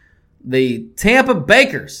it? The Tampa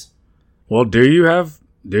Bakers. Well, do you have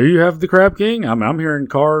the Crab King? I'm hearing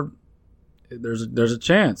Carr. There's a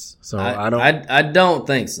chance. So I don't. I don't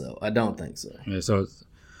think so. I don't think so. Yeah, so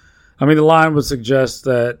the line would suggest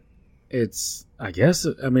that it's. I guess.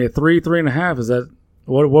 A 3.5. Is that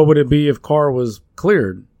what would it be if Carr was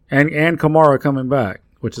cleared and Kamara coming back,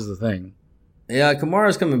 which is the thing. Yeah,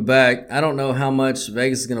 Kamara's coming back. I don't know how much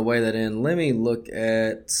Vegas is going to weigh that in. Let me look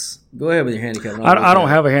at. Go ahead with your handicap. I don't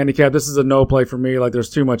have a handicap. This is a no play for me. Like there's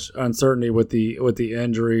too much uncertainty with the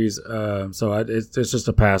injuries. It's just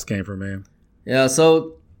a pass game for me. Yeah,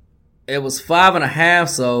 so it was 5.5,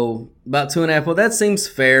 so about 2.5. Well, that seems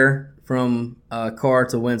fair from Carr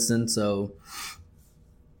to Winston. So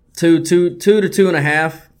 2 to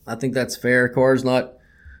 2.5. I think that's fair. Carr's not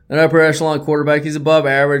an upper echelon quarterback. He's above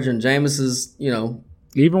average, and Jameis is,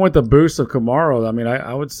 even with the boost of Kamara,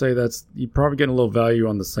 I would say that's you're probably getting a little value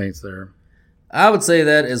on the Saints there. I would say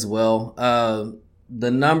that as well.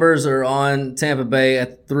 The numbers are on Tampa Bay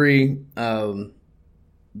at 3.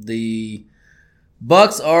 The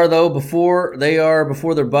Bucks are, though, before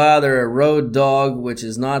their bye, they're a road dog, which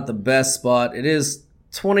is not the best spot. It is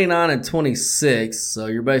 29-26, so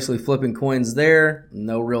you're basically flipping coins there.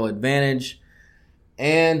 No real advantage.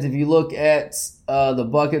 And if you look at the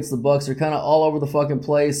buckets, the Bucks are kind of all over the fucking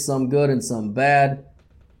place, some good and some bad.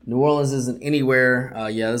 New Orleans isn't anywhere.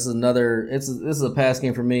 This is a pass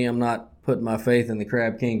game for me. I'm not putting my faith in the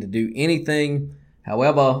Crab King to do anything.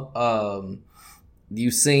 However,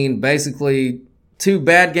 you've seen basically 2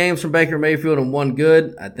 bad games from Baker Mayfield and 1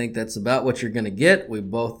 good. I think that's about what you're going to get. We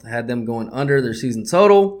both had them going under their season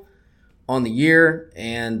total on the year,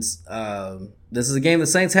 and this is a game the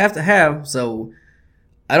Saints have to have, so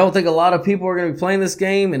I don't think a lot of people are going to be playing this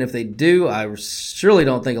game, and if they do, I surely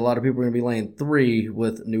don't think a lot of people are going to be laying 3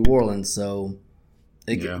 with New Orleans, so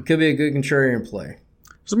it could be a good contrarian play.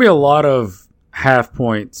 There's going to be a lot of half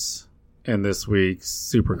points in this week's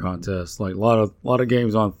Super Contest, like a lot of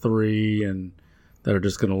games on 3 and that are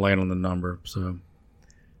just going to land on the number. So,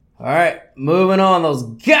 all right, moving on. Those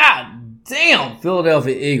goddamn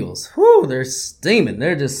Philadelphia Eagles. Whew, they're steaming.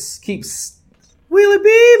 They're just keeps wheelie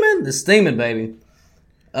beaming. They're steaming, baby.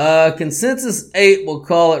 Consensus 8, we'll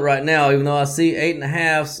call it right now, even though I see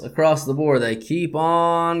 8.5s across the board. They keep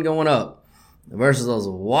on going up versus those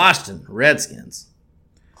Washington Redskins.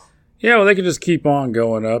 Yeah, well, they can just keep on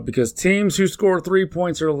going up because teams who score 3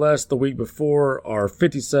 points or less the week before are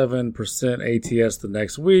 57% ATS the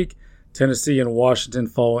next week. Tennessee and Washington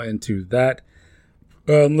fall into that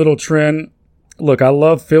little trend. Look, I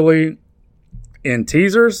love Philly in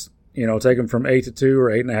teasers. Take them from 8 to 2 or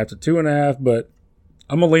 8.5 to 2.5, but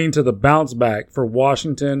I'm going to lean to the bounce back for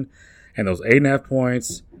Washington and those 8.5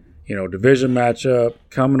 points. Division matchup,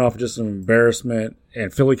 coming off just an embarrassment,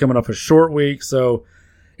 and Philly coming off a short week. So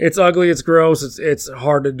it's ugly, it's gross, it's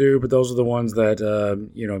hard to do, but those are the ones that,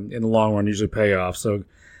 in the long run usually pay off. So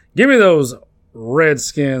give me those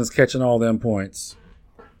Redskins catching all them points.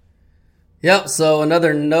 Yep, so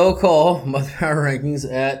another no call, my power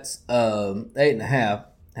rankings at 8.5.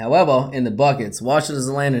 However, in the buckets, Washington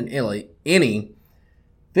doesn't land in any.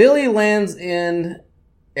 Philly lands in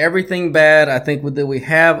everything bad, I think, that we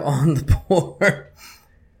have on the board.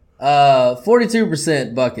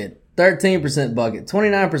 42% bucket, 13% bucket,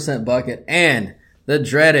 29% bucket, and the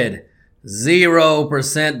dreaded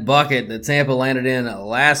 0% bucket that Tampa landed in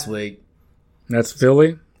last week. That's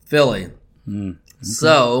Philly? Philly. Okay.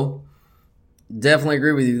 So, definitely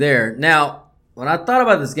agree with you there. Now, when I thought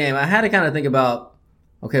about this game, I had to kind of think about,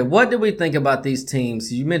 okay, what did we think about these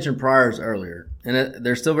teams? You mentioned priors earlier, and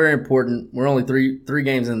they're still very important. We're only three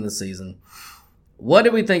games in the season. What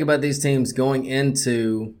did we think about these teams going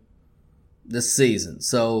into the season?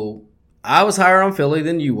 So I was higher on Philly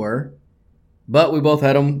than you were, but we both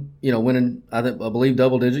had them, winning, I believe,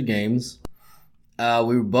 double-digit games.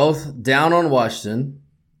 We were both down on Washington,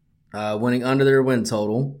 winning under their win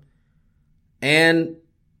total. And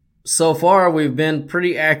so far, we've been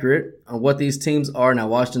pretty accurate on what these teams are. Now,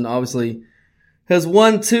 Washington obviously has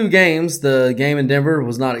won 2 games. The game in Denver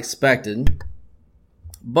was not expected.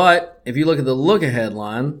 But if you look at the look-ahead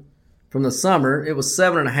line from the summer, it was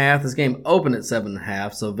 7.5. This game opened at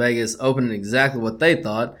 7.5, so Vegas opened exactly what they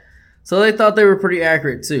thought. So they thought they were pretty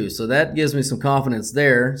accurate too. So that gives me some confidence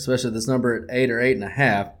there, especially this number at 8 or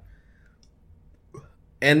 8.5.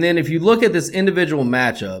 And then if you look at this individual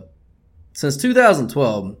matchup, since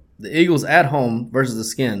 2012, the Eagles at home versus the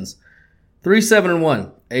Skins,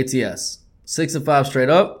 3-7-1 ATS, 6-5 straight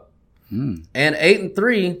up, and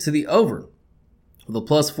 8-3 to the over, with a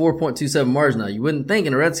plus 4.27 margin. Now, you wouldn't think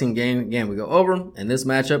in a Redskin game, again, we go over. In this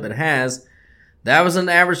matchup, it has That was an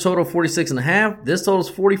average total of 46.5. This total is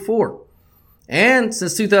 44. And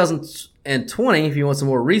since 2020, if you want some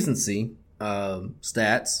more recency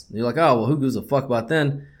stats, you're like, oh, well, who gives a fuck about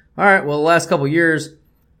then? All right, well, the last couple years,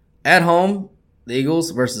 at home, the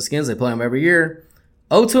Eagles versus the Skins, they play them every year.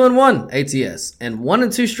 0-2-1 ATS, and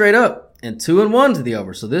 1-2 straight up, and 2-1 to the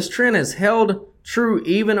over. So this trend has held true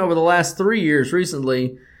even over the last 3 years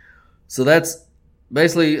recently. So that's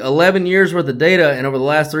basically 11 years worth of data, and over the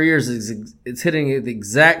last 3 years, it's hitting the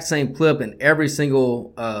exact same clip in every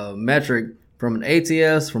single metric from an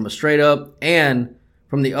ATS, from a straight up, and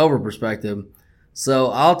from the over perspective.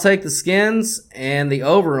 So I'll take the Skins and the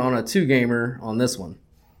over on a 2-gamer on this one.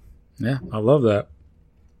 Yeah, I love that.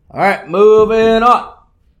 All right, moving on.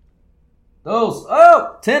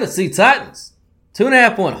 Tennessee Titans.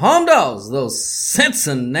 2.5-point home dogs. Those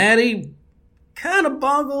Cincinnati kind of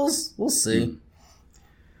bungles. We'll see.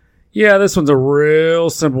 Yeah, this one's a real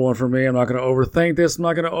simple one for me. I'm not going to overthink this. I'm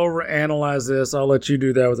not going to overanalyze this. I'll let you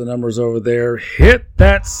do that with the numbers over there. Hit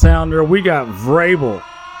that sounder. We got Vrabel,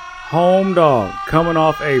 home dog, coming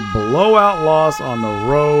off a blowout loss on the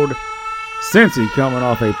road. Cincy coming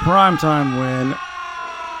off a primetime win.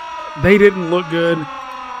 They didn't look good.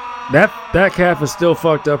 That calf is still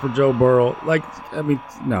fucked up for Joe Burrow.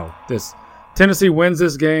 No. Tennessee wins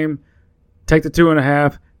this game. Take the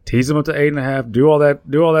 2.5. Tease them up to 8.5. Do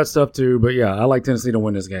all that stuff too. But yeah, I like Tennessee to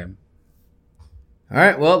win this game. All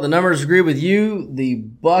right. Well, the numbers agree with you. The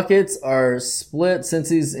buckets are split.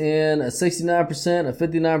 Cincy's in a 69%, a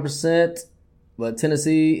 59%, but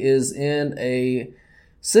Tennessee is in a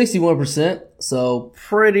 61%. So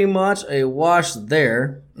pretty much a wash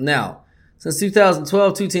there. Now, since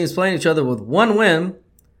 2012, two teams playing each other with one win.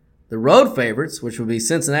 The road favorites, which would be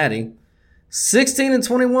Cincinnati,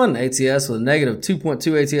 16-21 ATS with a negative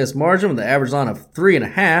 2.2 ATS margin with an average line of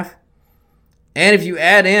 3.5. And if you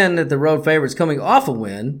add in that the road favorite's coming off a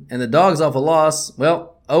win and the dogs off a loss,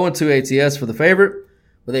 well, 0-2 ATS for the favorite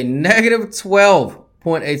with a negative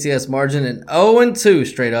 12-point ATS margin and 0-2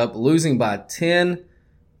 straight up, losing by 10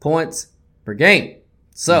 points per game.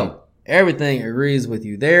 So everything agrees with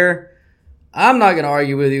you there. I'm not going to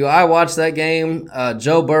argue with you. I watched that game,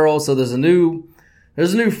 Joe Burrow. So there's a new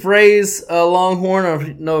phrase, Longhorn. I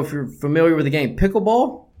don't know if you're familiar with the game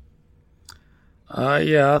pickleball.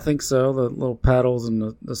 Yeah, I think so. The little paddles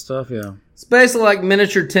and the stuff. Yeah, it's basically like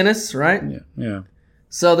miniature tennis, right? Yeah.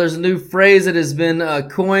 So there's a new phrase that has been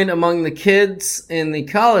coined among the kids in the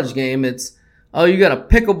college game. It's, you got a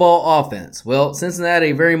pickleball offense. Well,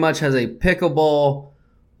 Cincinnati very much has a pickleball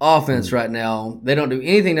offense right now. They don't do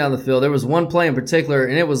anything down the field. There was one play in particular,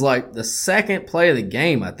 and it was like the second play of the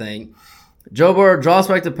game, I think. Joe Burrow draws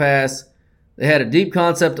back the pass. They had a deep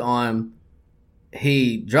concept on him.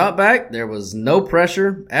 He dropped back. There was no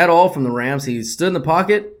pressure at all from the Rams. He stood in the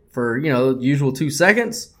pocket for, the usual 2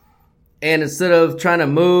 seconds. And instead of trying to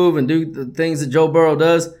move and do the things that Joe Burrow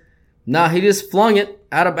does, he just flung it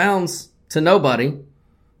out of bounds to nobody.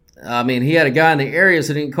 I mean, he had a guy in the area,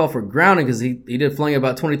 so he didn't call for grounding because he did fling it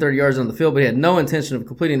about 20, 30 yards on the field, but he had no intention of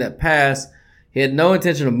completing that pass. He had no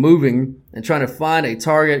intention of moving and trying to find a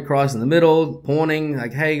target, crossing the middle, pointing,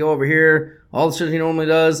 like, hey, go over here, all the shit he normally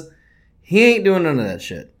does. He ain't doing none of that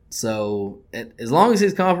shit. So as long as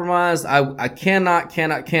he's compromised, I cannot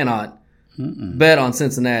bet on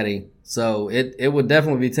Cincinnati. So it would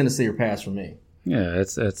definitely be Tennessee or pass for me. Yeah,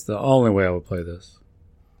 it's the only way I would play this.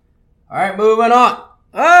 All right, moving on.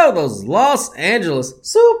 Oh, those Los Angeles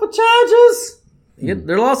Superchargers.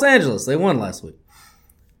 They're Los Angeles. They won last week.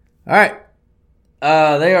 All right.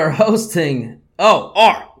 They are hosting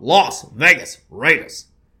our Las Vegas Raiders.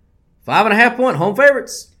 5.5-point home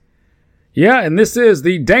favorites. Yeah, and this is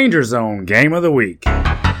the Danger Zone game of the week.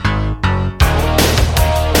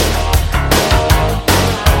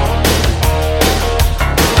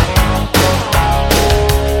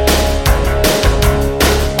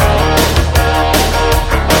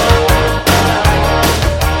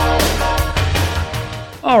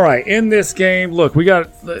 All right, in this game, look, we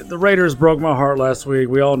got the Raiders broke my heart last week.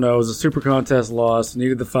 We all know it was a super contest loss,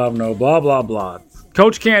 needed the 5-0, blah, blah, blah.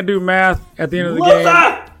 Coach can't do math at the end of the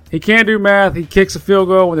game. He can't do math. He kicks a field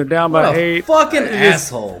goal when they're down by 8. Fucking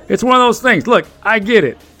asshole. It's one of those things. Look, I get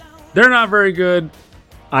it. They're not very good.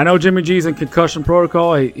 I know Jimmy G's in concussion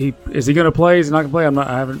protocol. Is he going to play? Is he not going to play?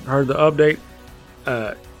 I haven't heard the update.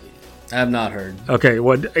 I have not heard. Okay,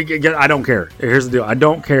 well, I don't care. Here's the deal. I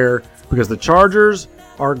don't care because the Chargers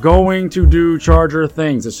are going to do Charger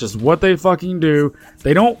things. It's just what they fucking do.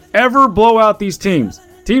 They don't ever blow out these teams.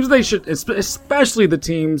 Teams they should, especially the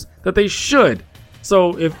teams that they should.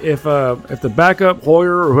 So if the backup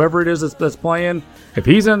Hoyer or whoever it is that's playing, if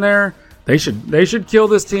he's in there, they should kill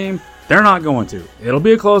this team. They're not going to. It'll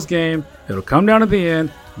be a close game. It'll come down to the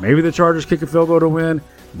end. Maybe the Chargers kick a field goal to win.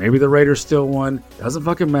 Maybe the Raiders still won. Doesn't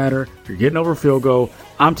fucking matter. You're getting over field goal.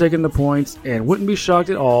 I'm taking the points and wouldn't be shocked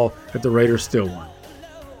at all if the Raiders still won.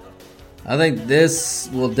 I think this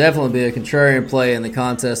will definitely be a contrarian play in the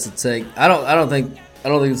contest to take. I don't think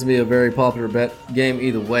this will be a very popular bet game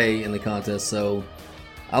either way in the contest. So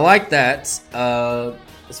I like that.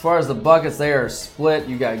 As far as the buckets, they are split.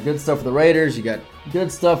 You got good stuff for the Raiders. You got good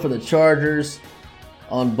stuff for the Chargers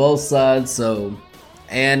on both sides.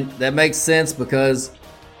 And that makes sense because,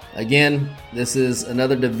 again, this is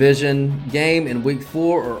another division game in week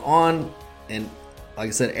 4 or on. And like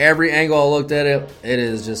I said, every angle I looked at it, it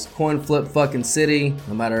is just coin flip fucking city.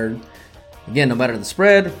 No matter the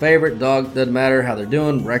spread, favorite, dog, doesn't matter how they're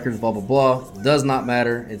doing, records, blah, blah, blah. Does not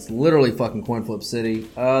matter. It's literally fucking coin flip city.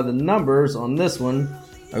 The numbers on this one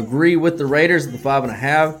agree with the Raiders at the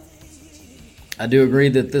 5.5. I do agree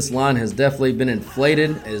that this line has definitely been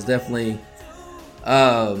inflated. It's definitely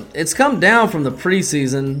it's come down from the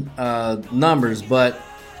preseason numbers, but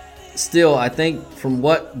still, I think from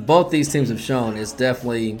what both these teams have shown, it's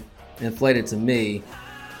definitely inflated to me.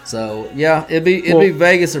 So yeah, it'd be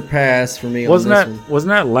Vegas or pass for me. Was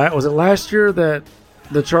it last year that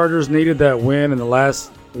the Chargers needed that win in the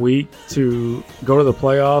last week to go to the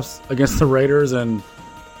playoffs against the Raiders? And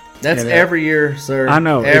that's every year, sir. I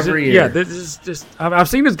know. Every year. Yeah, this is just I've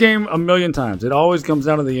seen this game a million times. It always comes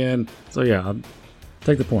down to the end. So yeah, I'll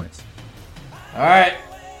take the points. All right,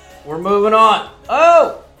 we're moving on.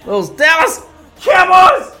 Oh, those Dallas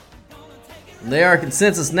Cowboys! They are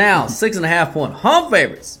consensus now 6.5 point home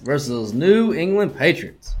favorites versus those New England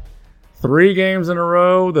Patriots. 3 games in a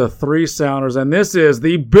row, the 3 Sounders, and this is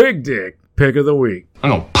the Big Dick pick of the week.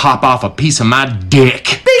 I'm gonna pop off a piece of my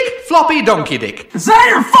dick. Big floppy donkey dick. Is that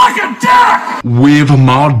your fucking dick? With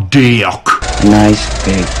my dick. Nice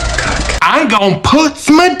big cock. I'm gonna put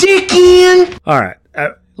my dick in. All right,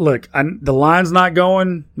 look, the line's not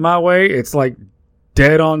going my way. It's like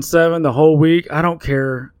dead on 7 the whole week. I don't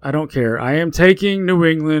care. I am taking New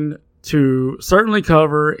England to certainly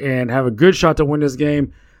cover and have a good shot to win this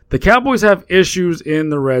game. The Cowboys have issues in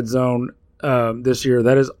the red zone this year.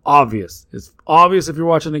 That is obvious. It's obvious if you're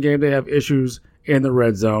watching the game, they have issues in the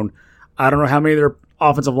red zone. I don't know how many of their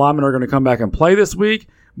offensive linemen are going to come back and play this week,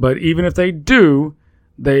 but even if they do,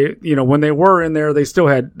 when they were in there, they still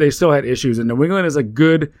had issues. And New England is a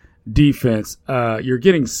good defense. You're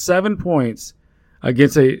getting 7 points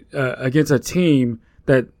against a team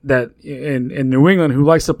that in New England who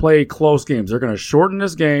likes to play close games. They're going to shorten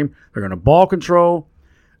this game. They're going to ball control.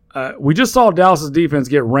 We just saw Dallas's defense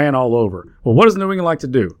get ran all over. Well, what does New England like to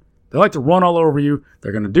do? They like to run all over you.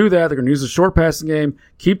 They're going to do that. They're going to use the short passing game,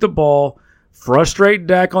 keep the ball, frustrate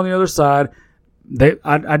Dak on the other side.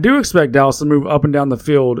 I do expect Dallas to move up and down the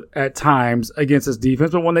field at times against this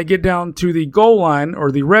defense, but when they get down to the goal line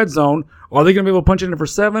or the red zone, are they going to be able to punch it in for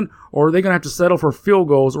 7, or are they going to have to settle for field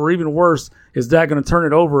goals, or even worse, is Dak going to turn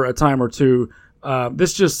it over a time or two?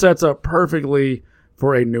 This just sets up perfectly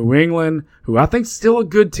for a New England, who I think is still a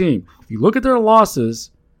good team. If you look at their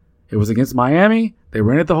losses, it was against Miami. They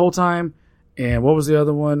ran it the whole time. And what was the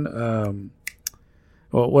other one?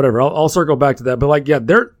 Well, whatever. I'll circle back to that. But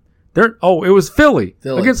it was Philly.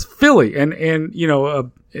 Against Philly. And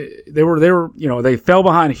they fell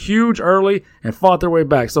behind huge early and fought their way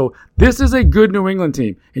back. So this is a good New England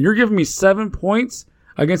team. And you're giving me 7 points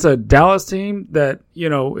against a Dallas team that,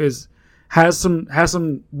 has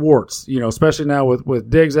some warts, especially now with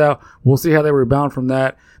Diggs out. We'll see how they rebound from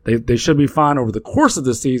that. They should be fine over the course of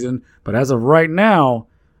the season, but as of right now,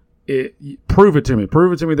 prove it to me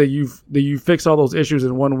that you fix all those issues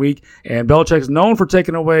in 1 week. And Belichick's known for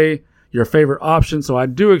taking away your favorite option, so I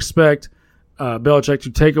do expect Belichick to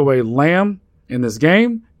take away Lamb in this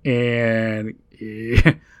game. And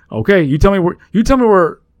okay, you tell me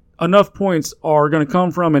where enough points are going to come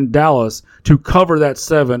from in Dallas to cover that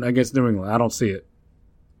 7 against New England. I don't see it.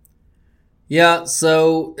 Yeah,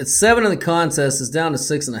 so it's 7 in the contest. It's down to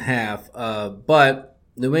 6.5. But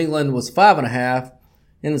New England was 5.5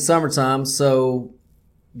 in the summertime, so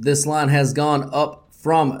this line has gone up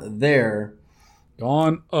from there.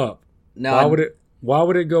 Gone up. Now, why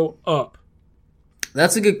would it go up?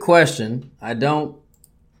 That's a good question.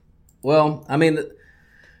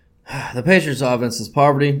 The Patriots offense is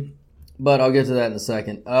poverty, but I'll get to that in a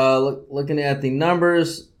second. Looking at the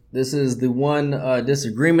numbers, this is the one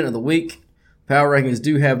disagreement of the week. Power rankings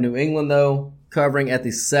do have New England, though, covering at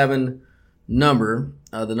the 7 number.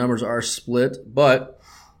 The numbers are split, but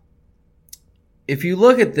if you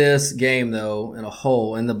look at this game, though, in a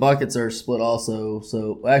whole, and the buckets are split also,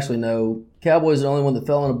 so actually no, Cowboys are the only one that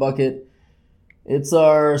fell in a bucket. It's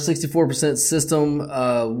our 64% system,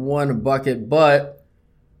 one bucket, but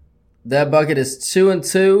that bucket is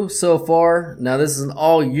 2-2 so far. Now this is an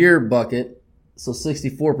all year bucket, so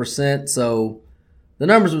 64%. So the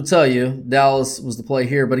numbers would tell you Dallas was the play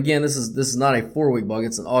here, but again, this is not a 4-week bucket;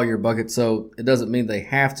 it's an all year bucket. So it doesn't mean they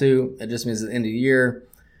have to. It just means at the end of the year,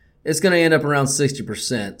 it's going to end up around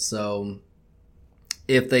 60%. So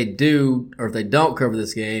if they do or if they don't cover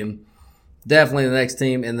this game, definitely the next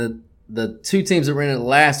team. And the two teams that were in it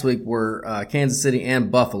last week were Kansas City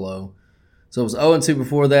and Buffalo. So it was 0-2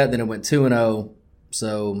 before that, then it went 2-0.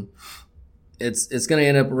 So it's going to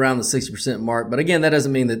end up around the 60% mark. But again, that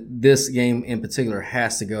doesn't mean that this game in particular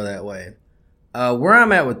has to go that way. Where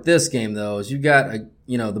I'm at with this game, though, is you got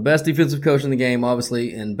the best defensive coach in the game,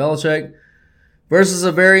 obviously, in Belichick, versus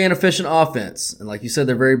a very inefficient offense. And like you said,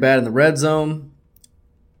 they're very bad in the red zone.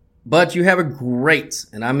 But you have a great,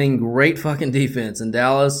 and I mean great fucking defense in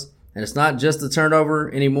Dallas. And it's not just the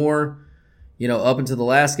turnover anymore. Up until the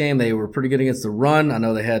last game, they were pretty good against the run. I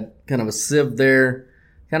know they had kind of a sieve there.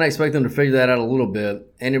 Kind of expect them to figure that out a little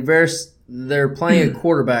bit. And they're playing a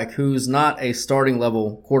quarterback who's not a starting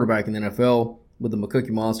level quarterback in the NFL with the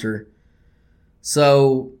McCookie Monster.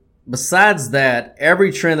 So besides that,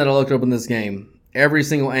 every trend that I looked up in this game, every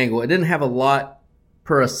single angle, it didn't have a lot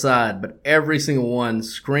per aside, but every single one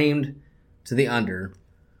screamed to the under.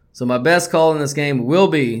 So my best call in this game will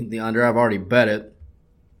be the under. I've already bet it.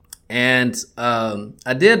 And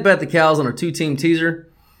I did bet the Cows on a 2-team teaser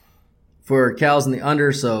for Cows in the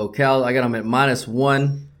under. So Cows, I got them at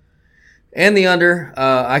 -1 and the under.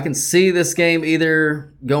 I can see this game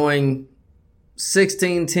either going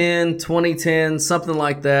 16-10, 20-10, something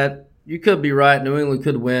like that. You could be right. New England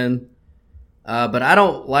could win. But I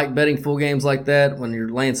don't like betting full games like that when you're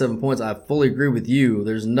laying 7 points. I fully agree with you.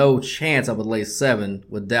 There's no chance I would lay 7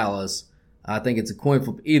 with Dallas. I think it's a coin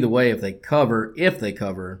flip either way if they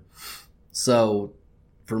cover. So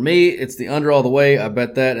for me, it's the under all the way. I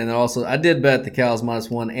bet that. And then also I did bet the Cows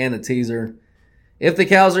 -1 and the teaser. If the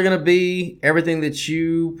Cows are going to be everything that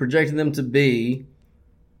you projected them to be,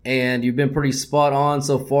 and you've been pretty spot on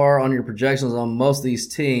so far on your projections on most of these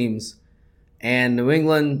teams, and New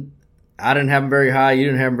England, I didn't have them very high. You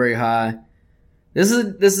didn't have them very high. This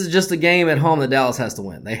is just a game at home that Dallas has to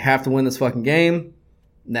win. They have to win this fucking game.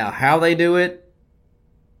 Now, how they do it,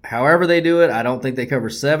 however they do it, I don't think they cover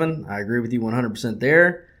 7. I agree with you 100%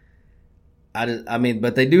 there.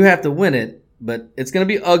 But they do have to win it. But it's going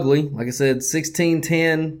to be ugly. Like I said,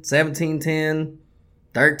 16-10, 17-10,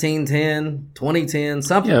 13-10, 20-10,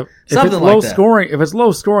 something. Yeah, something like that. If it's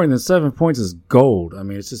low scoring, then 7 points is gold. I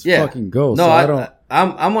mean, it's just fucking gold. No, so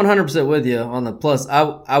I'm 100% with you on the plus.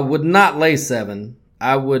 I would not lay 7.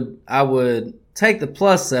 I would take the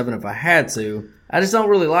 +7 if I had to. I just don't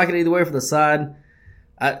really like it either way for the side.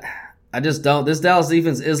 I just don't. This Dallas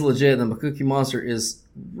defense is legit. The McCookie Monster is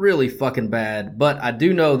really fucking bad. But I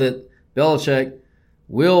do know that Belichick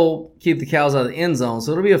will keep the Cows out of the end zone.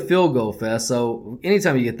 So it'll be a field goal fest. So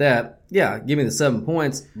anytime you get that, yeah, give me the 7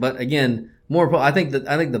 points. But again, more important,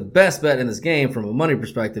 I think the best bet in this game from a money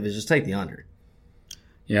perspective is just take the under.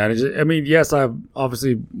 Yeah, yes, I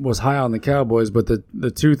obviously was high on the Cowboys, but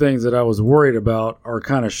the two things that I was worried about are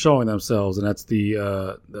kind of showing themselves, and that's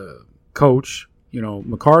the coach,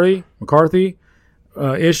 McCarthy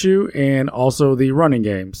issue, and also the running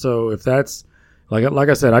game. So if that's like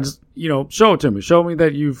I said, I just show it to me, show me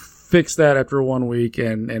that you've fixed that after 1 week,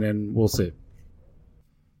 and then we'll see.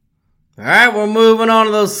 All right, we're moving on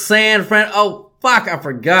to those San Fran. Oh fuck, I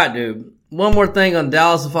forgot, dude. One more thing on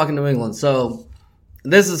Dallas and fucking New England. So.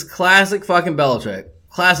 This is classic fucking Belichick.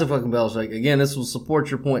 Classic fucking Belichick. Again, this will support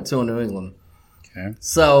your point too in New England. Okay.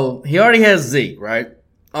 So, he already has Zeke, right?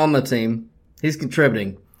 On the team. He's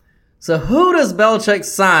contributing. So, who does Belichick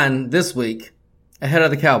sign this week ahead of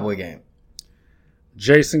the Cowboy game?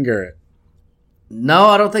 Jason Garrett. No,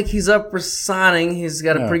 I don't think he's up for signing. He's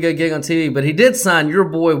got a pretty good gig on TV. But he did sign your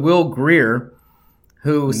boy Will Greer,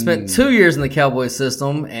 who spent 2 years in the Cowboy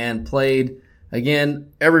system and played, again,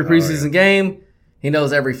 every preseason game. He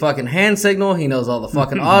knows every fucking hand signal. He knows all the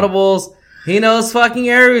fucking audibles. He knows fucking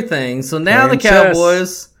everything. So now the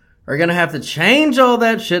Cowboys are going to have to change all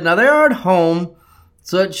that shit. Now, they are at home,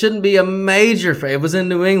 so it shouldn't be a major factor. If it was in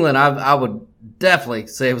New England, I would definitely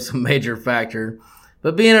say it was a major factor.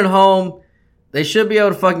 But being at home, they should be able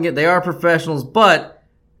to fucking they are professionals. But,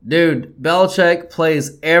 dude, Belichick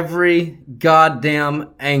plays every goddamn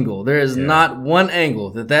angle. There is not one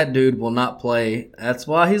angle that dude will not play. That's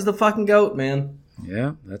why he's the fucking GOAT, man.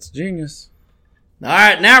 Yeah, that's genius. All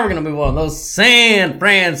right, now we're going to move on. Those San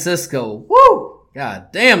Francisco. Woo!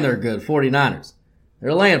 God damn, they're good. 49ers.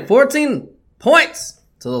 They're laying 14 points.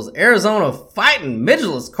 to those Arizona Fighting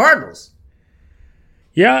Midgeless Cardinals.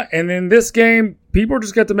 Yeah, and in this game, people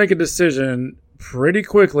just got to make a decision pretty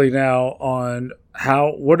quickly now on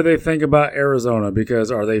what do they think about Arizona,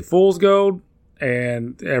 because are they fool's gold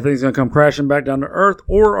and everything's going to come crashing back down to earth,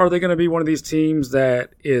 or are they going to be one of these teams that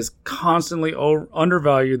is constantly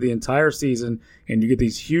undervalued the entire season and you get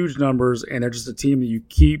these huge numbers and they're just a team that you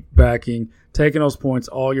keep backing, taking those points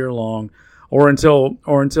all year long, or until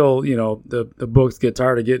the books get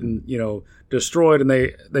tired of getting destroyed and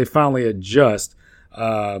they finally adjust.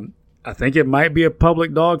 I think it might be a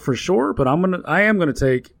public dog for sure, but I am gonna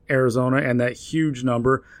take Arizona and that huge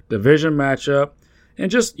number, division matchup, and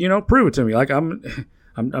just prove it to me. Like I'm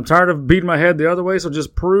tired of beating my head the other way, so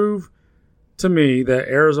just prove to me that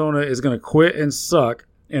Arizona is gonna quit and suck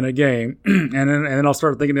in a game, and then I'll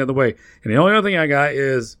start thinking the other way. And the only other thing I got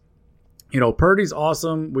is, Purdy's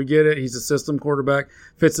awesome. We get it. He's a system quarterback,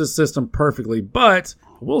 fits the system perfectly. But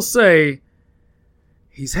we'll say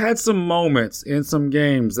he's had some moments in some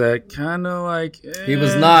games that kind of like he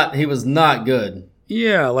was not good.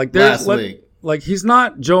 Yeah, like there's last week. Like he's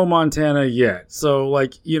not Joe Montana yet. So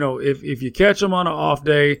like if you catch him on an off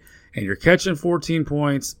day and you're catching 14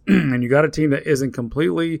 points and you got a team that isn't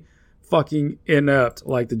completely fucking inept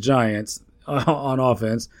like the Giants on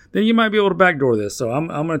offense, then you might be able to backdoor this. So I'm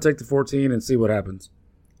going to take the 14 and see what happens.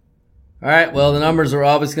 All right, well, the numbers are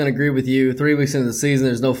obviously going to agree with you. 3 weeks into the season,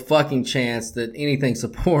 there's no fucking chance that anything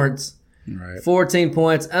supports 14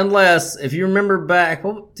 points, unless, if you remember back,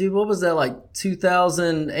 what was that, like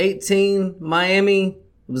 2018 Miami?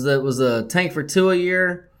 Was a tank for 2 a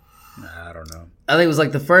year? I don't know. I think it was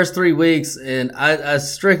like the first 3 weeks, and I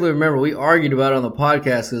strictly remember we argued about it on the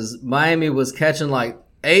podcast because Miami was catching like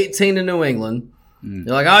 18 to New England.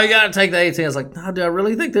 You're like, oh, you got to take the 18. I was like, no, do I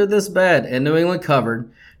really think they're this bad? And New England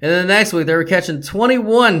covered. And then the next week, they were catching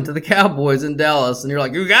 21 to the Cowboys in Dallas. And you're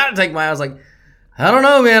like, you got to take my. I was like, I don't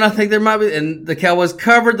know, man. I think there might be. And the Cowboys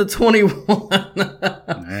covered the 21.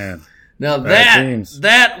 Man. Now,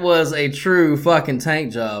 that was a true fucking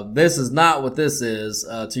tank job. This is not what this is,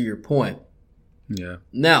 to your point. Yeah.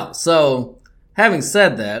 Now, so, having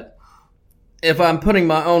said that, if I'm putting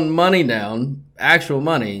my own money down, actual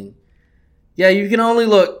money, yeah, you can only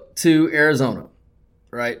look to Arizona,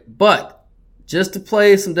 right? But just to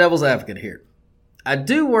play some devil's advocate here, I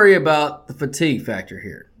do worry about the fatigue factor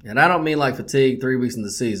here. And I don't mean like fatigue 3 weeks in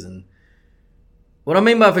the season. What I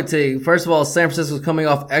mean by fatigue, first of all, San Francisco was coming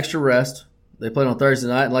off extra rest. They played on Thursday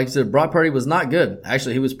night. And like you said, Brock Purdy was not good.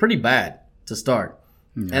 Actually, he was pretty bad to start.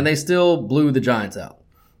 Yeah. And they still blew the Giants out.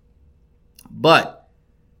 But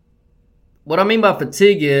what I mean by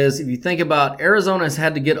fatigue is, if you think about, Arizona has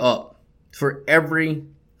had to get up for every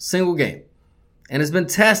single game. And it's been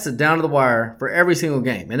tested down to the wire for every single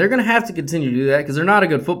game. And they're going to have to continue to do that because they're not a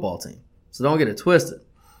good football team. So don't get it twisted.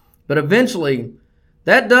 But eventually,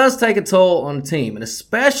 that does take a toll on a team, and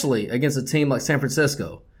especially against a team like San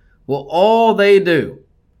Francisco. Well, all they do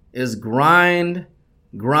is grind,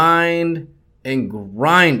 and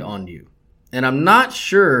grind on you. And I'm not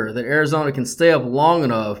sure that Arizona can stay up long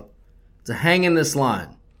enough to hang in this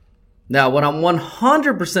line. Now, what I'm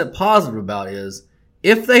 100% positive about is,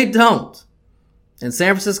 if they don't, and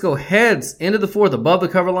San Francisco heads into the fourth above the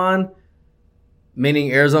cover line,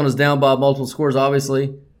 meaning Arizona's down by multiple scores,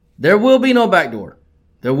 obviously, there will be no backdoor.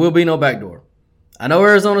 There will be no backdoor. I know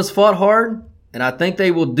Arizona's fought hard, and I think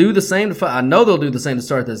they will do the same. I know they'll do the same to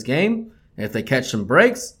start this game. And if they catch some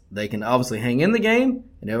breaks, they can obviously hang in the game.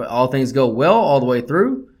 And if all things go well all the way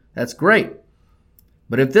through, that's great.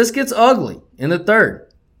 But if this gets ugly in the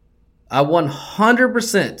third, I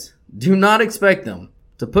 100% do not expect them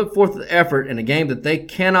to put forth the effort in a game that they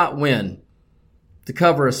cannot win to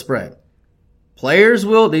cover a spread. Players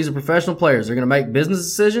will. These are professional players. They're going to make business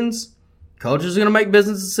decisions. Coaches are going to make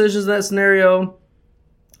business decisions in that scenario.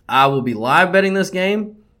 I will be live betting this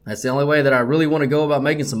game. That's the only way that I really want to go about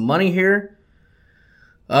making some money here.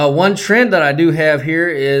 One trend that I do have here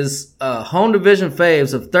is home division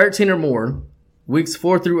faves of 13 or more, weeks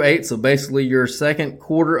 4 through 8, so basically your second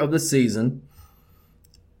quarter of the season.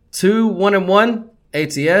 2 1-1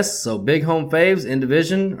 ATS, so big home faves in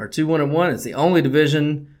division are 2 1-1. It's the only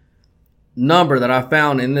division number that I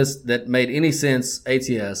found in this that made any sense.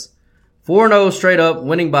 ATS 4-0 straight up,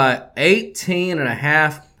 winning by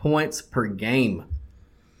 18.5 points per game.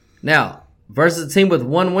 Now, versus a team with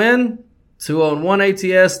 1 win, 2-0-1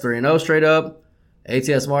 ATS, 3-0 straight up,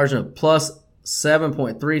 ATS margin of plus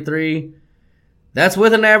 7.33. That's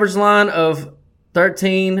with an average line of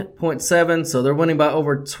 13.7, so they're winning by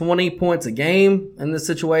over 20 points a game in this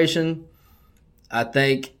situation. I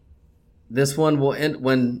think this one will end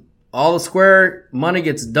when all the square money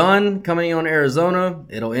gets done coming on Arizona,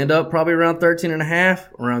 it'll end up probably around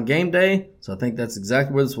 13.5 around game day. So I think that's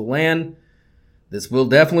exactly where this will land. This will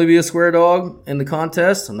definitely be a square dog in the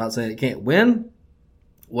contest. I'm not saying it can't win.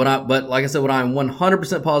 But like I said, what I'm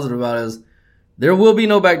 100% positive about is there will be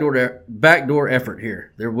no backdoor effort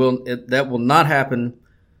here. That will not happen.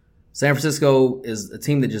 San Francisco is a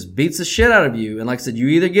team that just beats the shit out of you. And like I said, you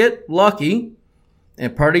either get lucky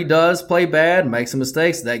and Purdy does play bad, make some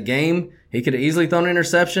mistakes. That game, he could have easily thrown an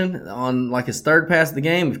interception on like his third pass of the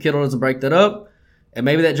game if Kittle doesn't break that up. And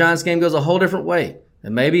maybe that Giants game goes a whole different way.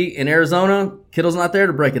 And maybe in Arizona, Kittle's not there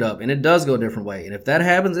to break it up, and it does go a different way. And if that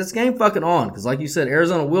happens, it's game fucking on. Because like you said,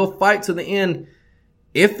 Arizona will fight to the end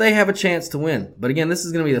if they have a chance to win. But again, this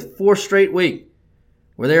is going to be the fourth straight week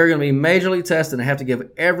where they're going to be majorly tested and have to give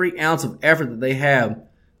every ounce of effort that they have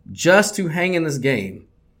just to hang in this game.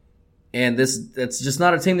 And that's just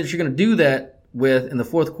not a team that you're going to do that with in the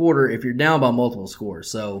fourth quarter if you're down by multiple scores.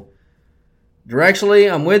 So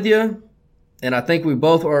directionally, I'm with you. And I think we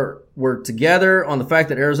both were together on the fact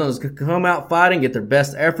that Arizona's going to come out fighting, get their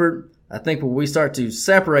best effort. I think where we start to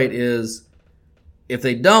separate is if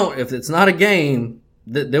it's not a game,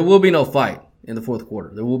 there will be no fight in the fourth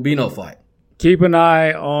quarter. There will be no fight. Keep an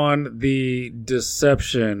eye on the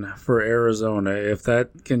deception for Arizona. If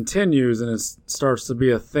that continues and it starts to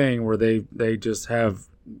be a thing where they just have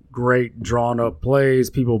great drawn-up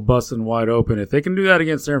plays, people busting wide open, if they can do that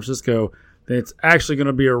against San Francisco, then it's actually going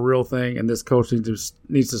to be a real thing, and this coach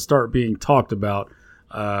needs to start being talked about.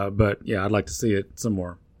 But, yeah, I'd like to see it some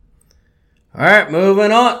more. All right,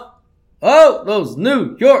 moving on. Oh, those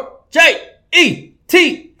New York Jets.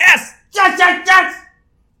 Jets.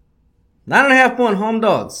 9.5-point home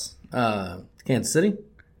dogs. Kansas City.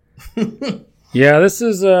 Yeah, this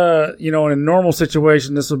is, in a normal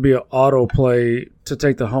situation, this would be an auto play to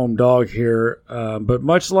take the home dog here. But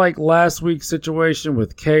much like last week's situation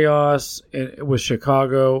with chaos with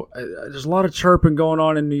Chicago, there's a lot of chirping going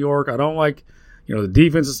on in New York. I don't like, the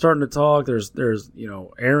defense is starting to talk. There's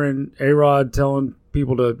A-Rod telling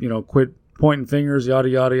people to, quit pointing fingers, yada,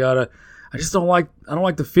 yada, yada. I don't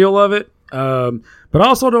like the feel of it. But I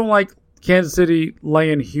also don't like Kansas City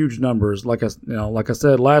laying huge numbers. Like I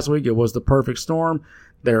said last week, it was the perfect storm.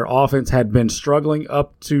 Their offense had been struggling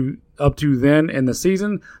up to then in the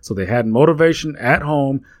season, so they had motivation at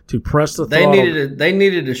home to press the throttle. They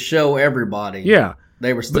needed to show everybody. Yeah,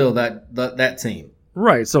 they were still that team.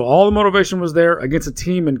 Right. So all the motivation was there against a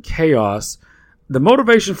team in chaos. The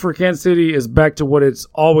motivation for Kansas City is back to what it's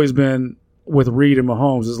always been with Reed and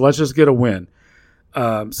Mahomes: is let's just get a win.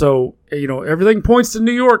 So, everything points to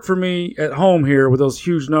New York for me at home here with those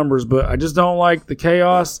huge numbers, but I just don't like the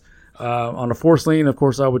chaos. On a forced lean, of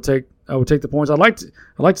course, I would take the points. I'd like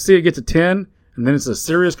to see it get to 10, and then it's a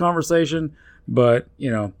serious conversation, but,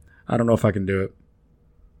 I don't know if I can do it.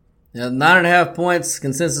 Yeah, 9.5 points,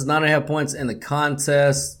 consensus 9.5 points in the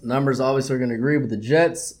contest. Numbers obviously are going to agree with the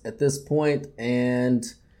Jets at this point, and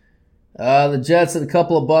the Jets at a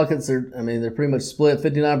couple of buckets they're pretty much split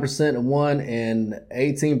 59% in one and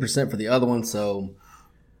 18% for the other one, so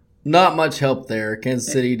not much help there.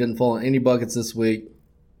 Kansas City didn't fall in any buckets this week.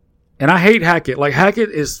 And I hate Hackett. Like, Hackett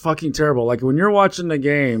is fucking terrible. Like, when you're watching the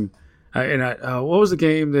game, what was the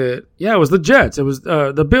game that? Yeah, it was the Jets. It was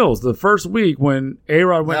the Bills. The first week when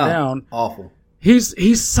A-Rod went down, awful. He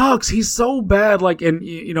sucks. He's so bad. Like, and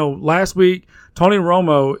last week Tony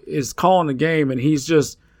Romo is calling the game, and he's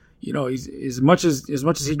just. He's as much as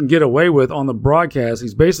he can get away with on the broadcast,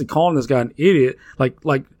 he's basically calling this guy an idiot.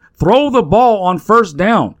 Like throw the ball on first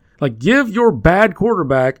down. Like, give your bad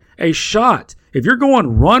quarterback a shot. If you're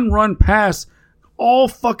going run, pass all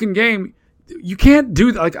fucking game, you can't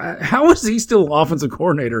do that. Like, how is he still offensive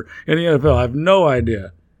coordinator in the NFL? I have no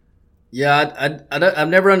idea. Yeah, I've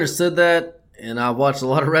never understood that. And I've watched a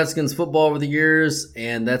lot of Redskins football over the years,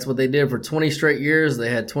 and that's what they did for 20 straight years.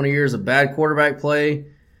 They had 20 years of bad quarterback play.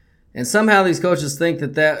 And somehow these coaches think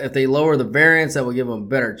that if they lower the variance, that will give them a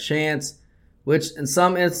better chance, which in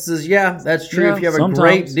some instances, yeah, that's true if you have a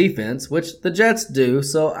great defense, which the Jets do,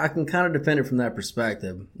 so I can kind of defend it from that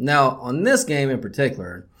perspective. Now, on this game in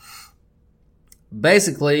particular,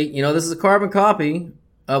 basically, this is a carbon copy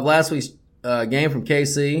of last week's game from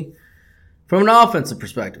KC from an offensive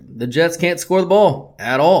perspective. The Jets can't score the ball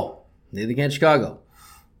at all. Neither can Chicago.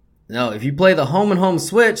 Now, if you play the home and home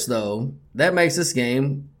switch, though, that makes this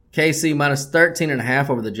game KC minus 13.5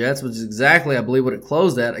 over the Jets, which is exactly, I believe, what it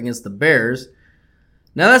closed at against the Bears.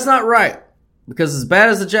 Now, that's not right, because as bad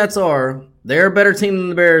as the Jets are, they're a better team than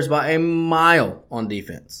the Bears by a mile on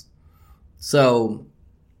defense. So,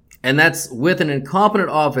 and that's with an incompetent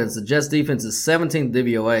offense. The Jets defense is 17th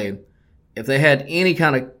DVOA. If they had any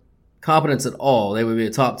kind of competence at all, they would be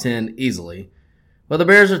a top 10 easily. But the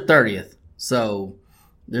Bears are 30th. So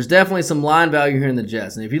there's definitely some line value here in the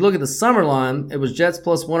Jets. And if you look at the summer line, it was Jets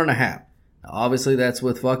plus 1.5. Now, obviously, that's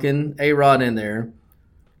with fucking A-Rod in there.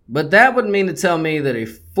 But that would mean to tell me that a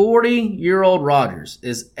 40-year-old Rodgers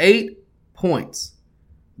is 8 points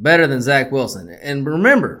better than Zach Wilson. And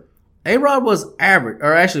remember, A-Rod was average,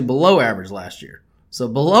 or actually below average last year. So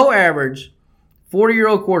below average,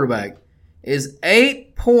 40-year-old quarterback is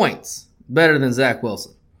 8 points better than Zach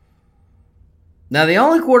Wilson. Now, the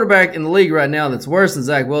only quarterback in the league right now that's worse than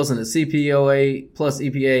Zach Wilson at CPOA plus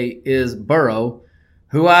EPA is Burrow,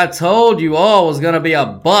 who I told you all was going to be a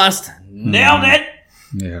bust. Nailed it!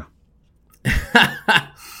 Yeah.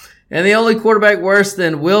 And the only quarterback worse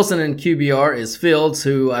than Wilson in QBR is Fields,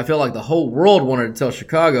 who I feel like the whole world wanted to tell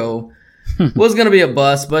Chicago was going to be a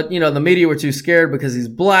bust. But, the media were too scared because he's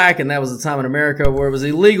black, and that was a time in America where it was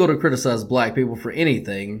illegal to criticize black people for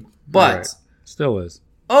anything. But right. Still is.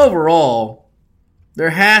 Overall,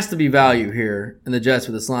 there has to be value here in the Jets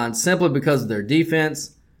with this line simply because of their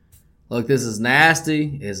defense. Look, this is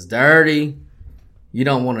nasty. It's dirty. You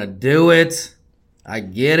don't want to do it. I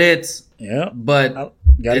get it. Yeah. But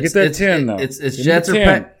gotta get that 10 though. It's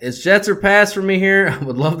Jets or pass for me here. I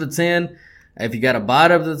would love the 10. If you got a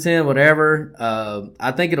bite of the 10, whatever.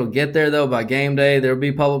 I think it'll get there though by game day. There'll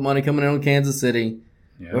be public money coming in on Kansas City.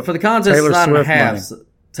 Yep. But for the contest, Taylor it's 9.5. Swift So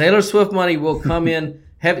Taylor Swift money will come in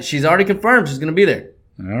heavy. She's already confirmed she's going to be there.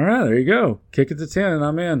 All right, there you go. Kick it to 10 and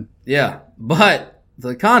I'm in. Yeah. But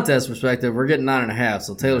the contest perspective, we're getting 9.5.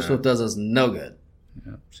 So Taylor Swift does us no good.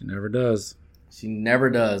 Yeah, she never does. She never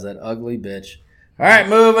does, that ugly bitch. All right,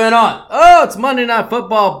 moving on. Oh, it's Monday Night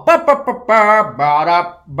Football.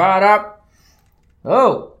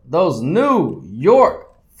 Oh, those New York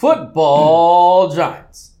Football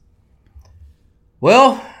Giants.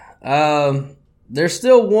 Well, there's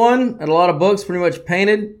still one at a lot of books pretty much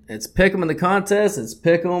painted. It's pick 'em in the contest. It's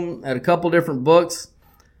pick 'em at a couple different books.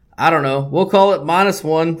 I don't know. We'll call it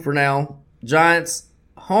 -1 for now. Giants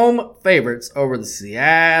home favorites over the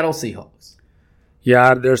Seattle Seahawks.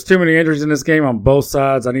 Yeah, there's too many injuries in this game on both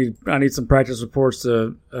sides. I need some practice reports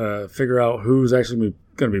to figure out who's actually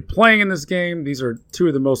going to be playing in this game. These are two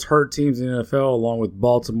of the most hurt teams in the NFL, along with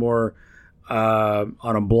Baltimore on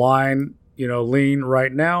a blind, lean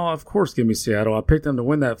right now. Of course, give me Seattle. I picked them to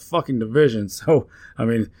win that fucking division. So,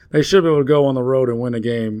 they should be able to go on the road and win a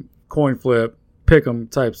game, coin flip, pick 'em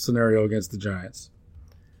type scenario against the Giants.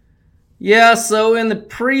 Yeah, so in the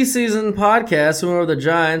preseason podcast, when we were the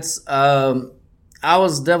Giants, I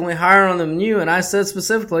was definitely higher on them than you, and I said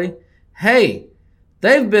specifically, hey,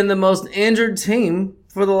 they've been the most injured team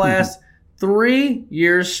for the last 3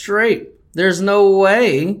 years straight. There's no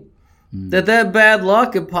way that bad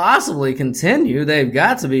luck could possibly continue. They've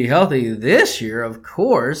got to be healthy this year, of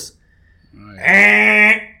course.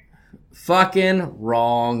 Fucking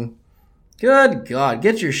wrong. Good God.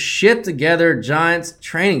 Get your shit together, Giants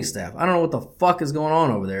training staff. I don't know what the fuck is going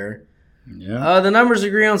on over there. Yeah. The numbers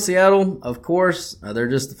agree on Seattle, of course. They're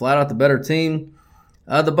just flat out the better team.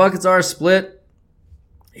 The buckets are split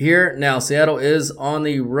here. Now, Seattle is on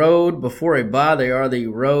the road before a bye. They are the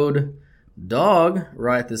road dog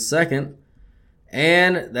right this second.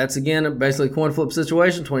 And that's, again, basically a coin flip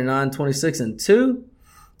situation, 29, 26, and 2.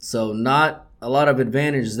 So not a lot of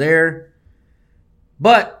advantage there.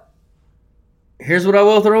 But here's what I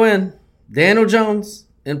will throw in. Daniel Jones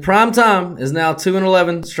in prime time is now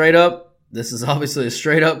 2-11 straight up. This is obviously a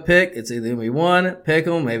straight up pick. It's either going to be 1, pick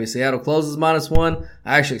 'em. Maybe Seattle closes -1.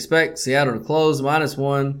 I actually expect Seattle to close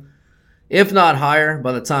 -1, if not higher,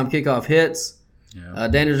 by the time kickoff hits. Yeah.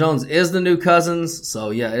 Daniel Jones is the new Cousins.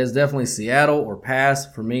 So, yeah, it is definitely Seattle or pass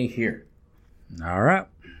for me here. All right.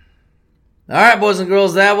 All right, boys and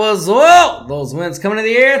girls, that was those wins coming in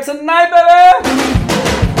the air tonight, baby!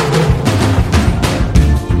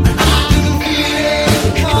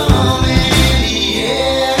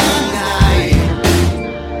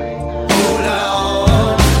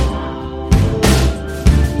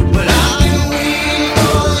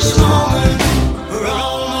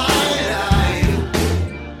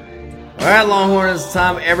 All right, Longhorn, it's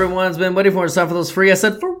time everyone's been waiting for. It's time for those free, I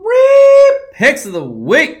said, free picks of the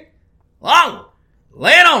week. Long,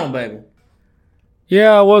 lay it on them, baby.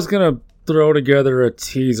 Yeah, I was going to throw together a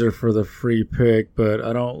teaser for the free pick, but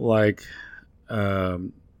I don't like,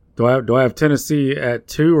 do I have Tennessee at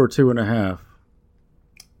 2 or 2.5?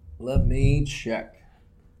 Let me check.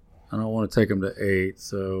 I don't want to take them to 8,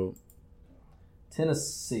 so.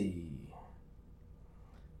 Tennessee.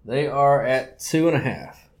 They are at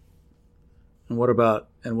 2.5. And what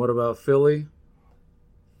about Philly?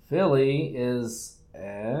 Philly is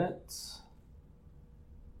at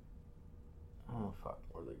Oh, fuck.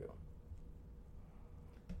 Where'd they go?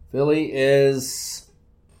 Philly is,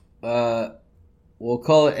 we'll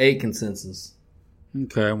call it 8 consensus.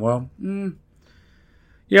 Okay, well,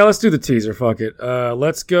 yeah, let's do the teaser. Fuck it.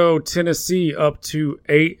 Let's go Tennessee up to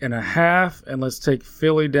 8.5, and let's take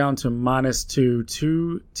Philly down to -2.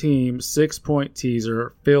 2-team 6-point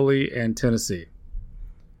teaser. Philly and Tennessee.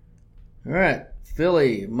 All right,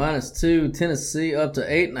 Philly -2, Tennessee up to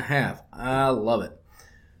 8.5. I love it.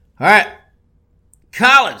 All right,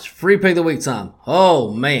 college free pick of the week time.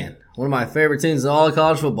 Oh man, one of my favorite teams in all of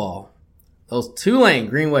college football. Those Tulane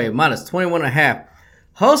Green Wave -21.5.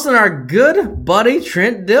 Hosting our good buddy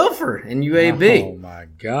Trent Dilfer in UAB. Oh my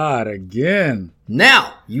God, again.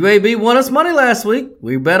 Now, UAB won us money last week.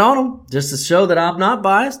 We bet on them just to show that I'm not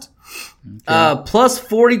biased. Okay.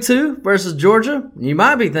 +42 versus Georgia. You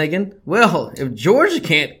might be thinking, well, if Georgia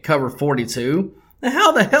can't cover 42, then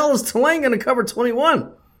how the hell is Tulane going to cover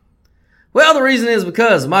 21? Well, the reason is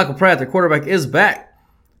because Michael Pratt, their quarterback, is back.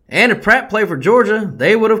 And if Pratt played for Georgia,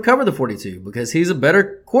 they would have covered the 42 because he's a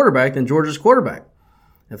better quarterback than Georgia's quarterback.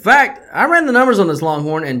 In fact, I ran the numbers on this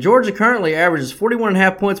Longhorn, and Georgia currently averages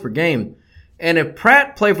 41.5 points per game. And if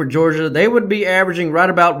Pratt played for Georgia, they would be averaging right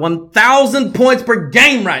about 1,000 points per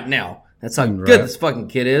game right now. That's how good this fucking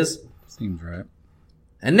kid is. Seems right.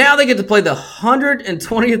 And now they get to play the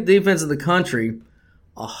 120th defense in the country,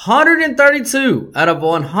 132 out of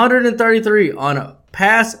 133 on a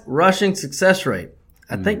pass rushing success rate.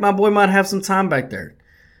 I think my boy might have some time back there.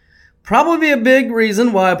 Probably be a big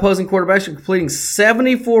reason why opposing quarterbacks are completing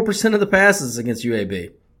 74% of the passes against UAB.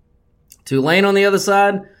 Tulane on the other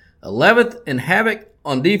side, 11th in havoc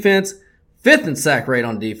on defense, 5th in sack rate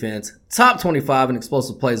on defense, top 25 in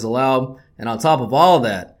explosive plays allowed, and on top of all of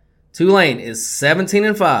that, Tulane is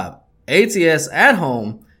 17-5 ATS at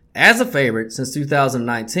home as a favorite since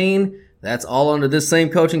 2019. That's all under this same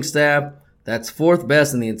coaching staff. That's 4th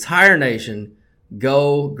best in the entire nation.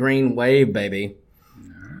 Go Green Wave, baby.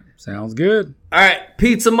 Sounds good. All right,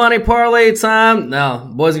 pizza money parlay time. Now,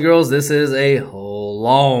 boys and girls, this is a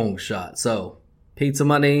long shot. So, pizza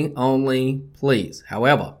money only, please.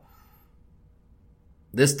 However,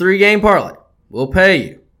 this 3-game parlay will pay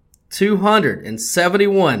you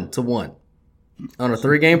 271 to 1 on a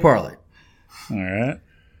 3-game parlay. All right.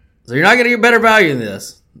 So, you're not going to get better value than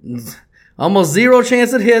this. Almost zero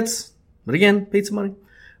chance it hits. But again, pizza money.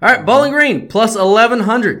 All right, Bowling Green plus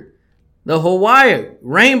 1,100. The Hawaii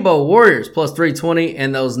Rainbow Warriors plus 320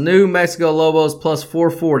 and those New Mexico Lobos plus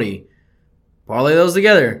 440. Parlay those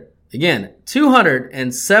together. Again,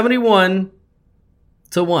 271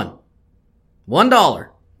 to 1. $1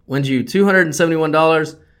 wins you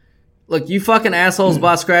 $271. Look, you fucking assholes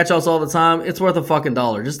buy scratch offs all the time. It's worth a fucking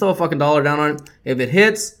 $1. Just throw a fucking $1 down on it. If it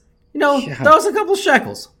hits, throw us a couple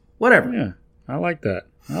shekels. Whatever. Yeah, I like that.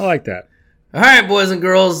 All right, boys and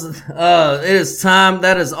girls, it is time.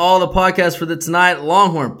 That is all the podcast for tonight.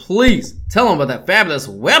 Longhorn, please tell them about that fabulous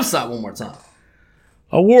website one more time.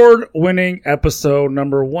 Award-winning episode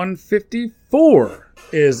number 154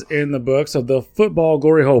 is in the books of the Football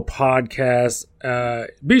Glory Hole podcast.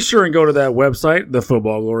 Be sure and go to that website, the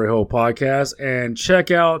Football Glory Hole podcast, and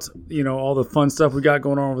check out all the fun stuff we got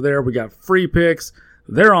going on over there. We got free picks.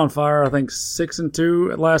 They're on fire. I think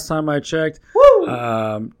 6-2 last time I checked.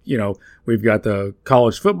 Woo! We've got the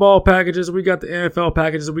college football packages. We got the NFL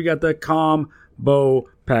packages. We got the combo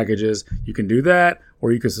packages. You can do that,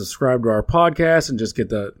 or you can subscribe to our podcast and just get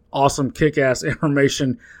the awesome kick-ass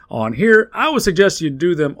information on here. I would suggest you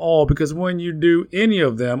do them all because when you do any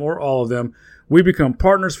of them or all of them, we become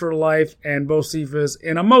partners for life and Bocephus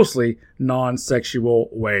in a mostly non-sexual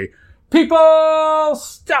way. People,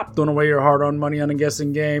 stop throwing away your hard-earned money on a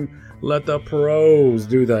guessing game. Let the pros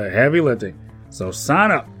do the heavy lifting. So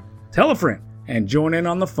sign up, tell a friend, and join in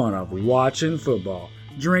on the fun of watching football,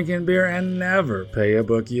 drinking beer, and never pay a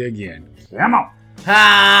bookie again. Come on.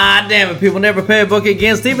 Ah, damn it. People never pay a bookie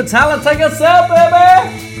again. Steven Tyler, take us out,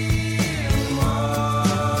 baby.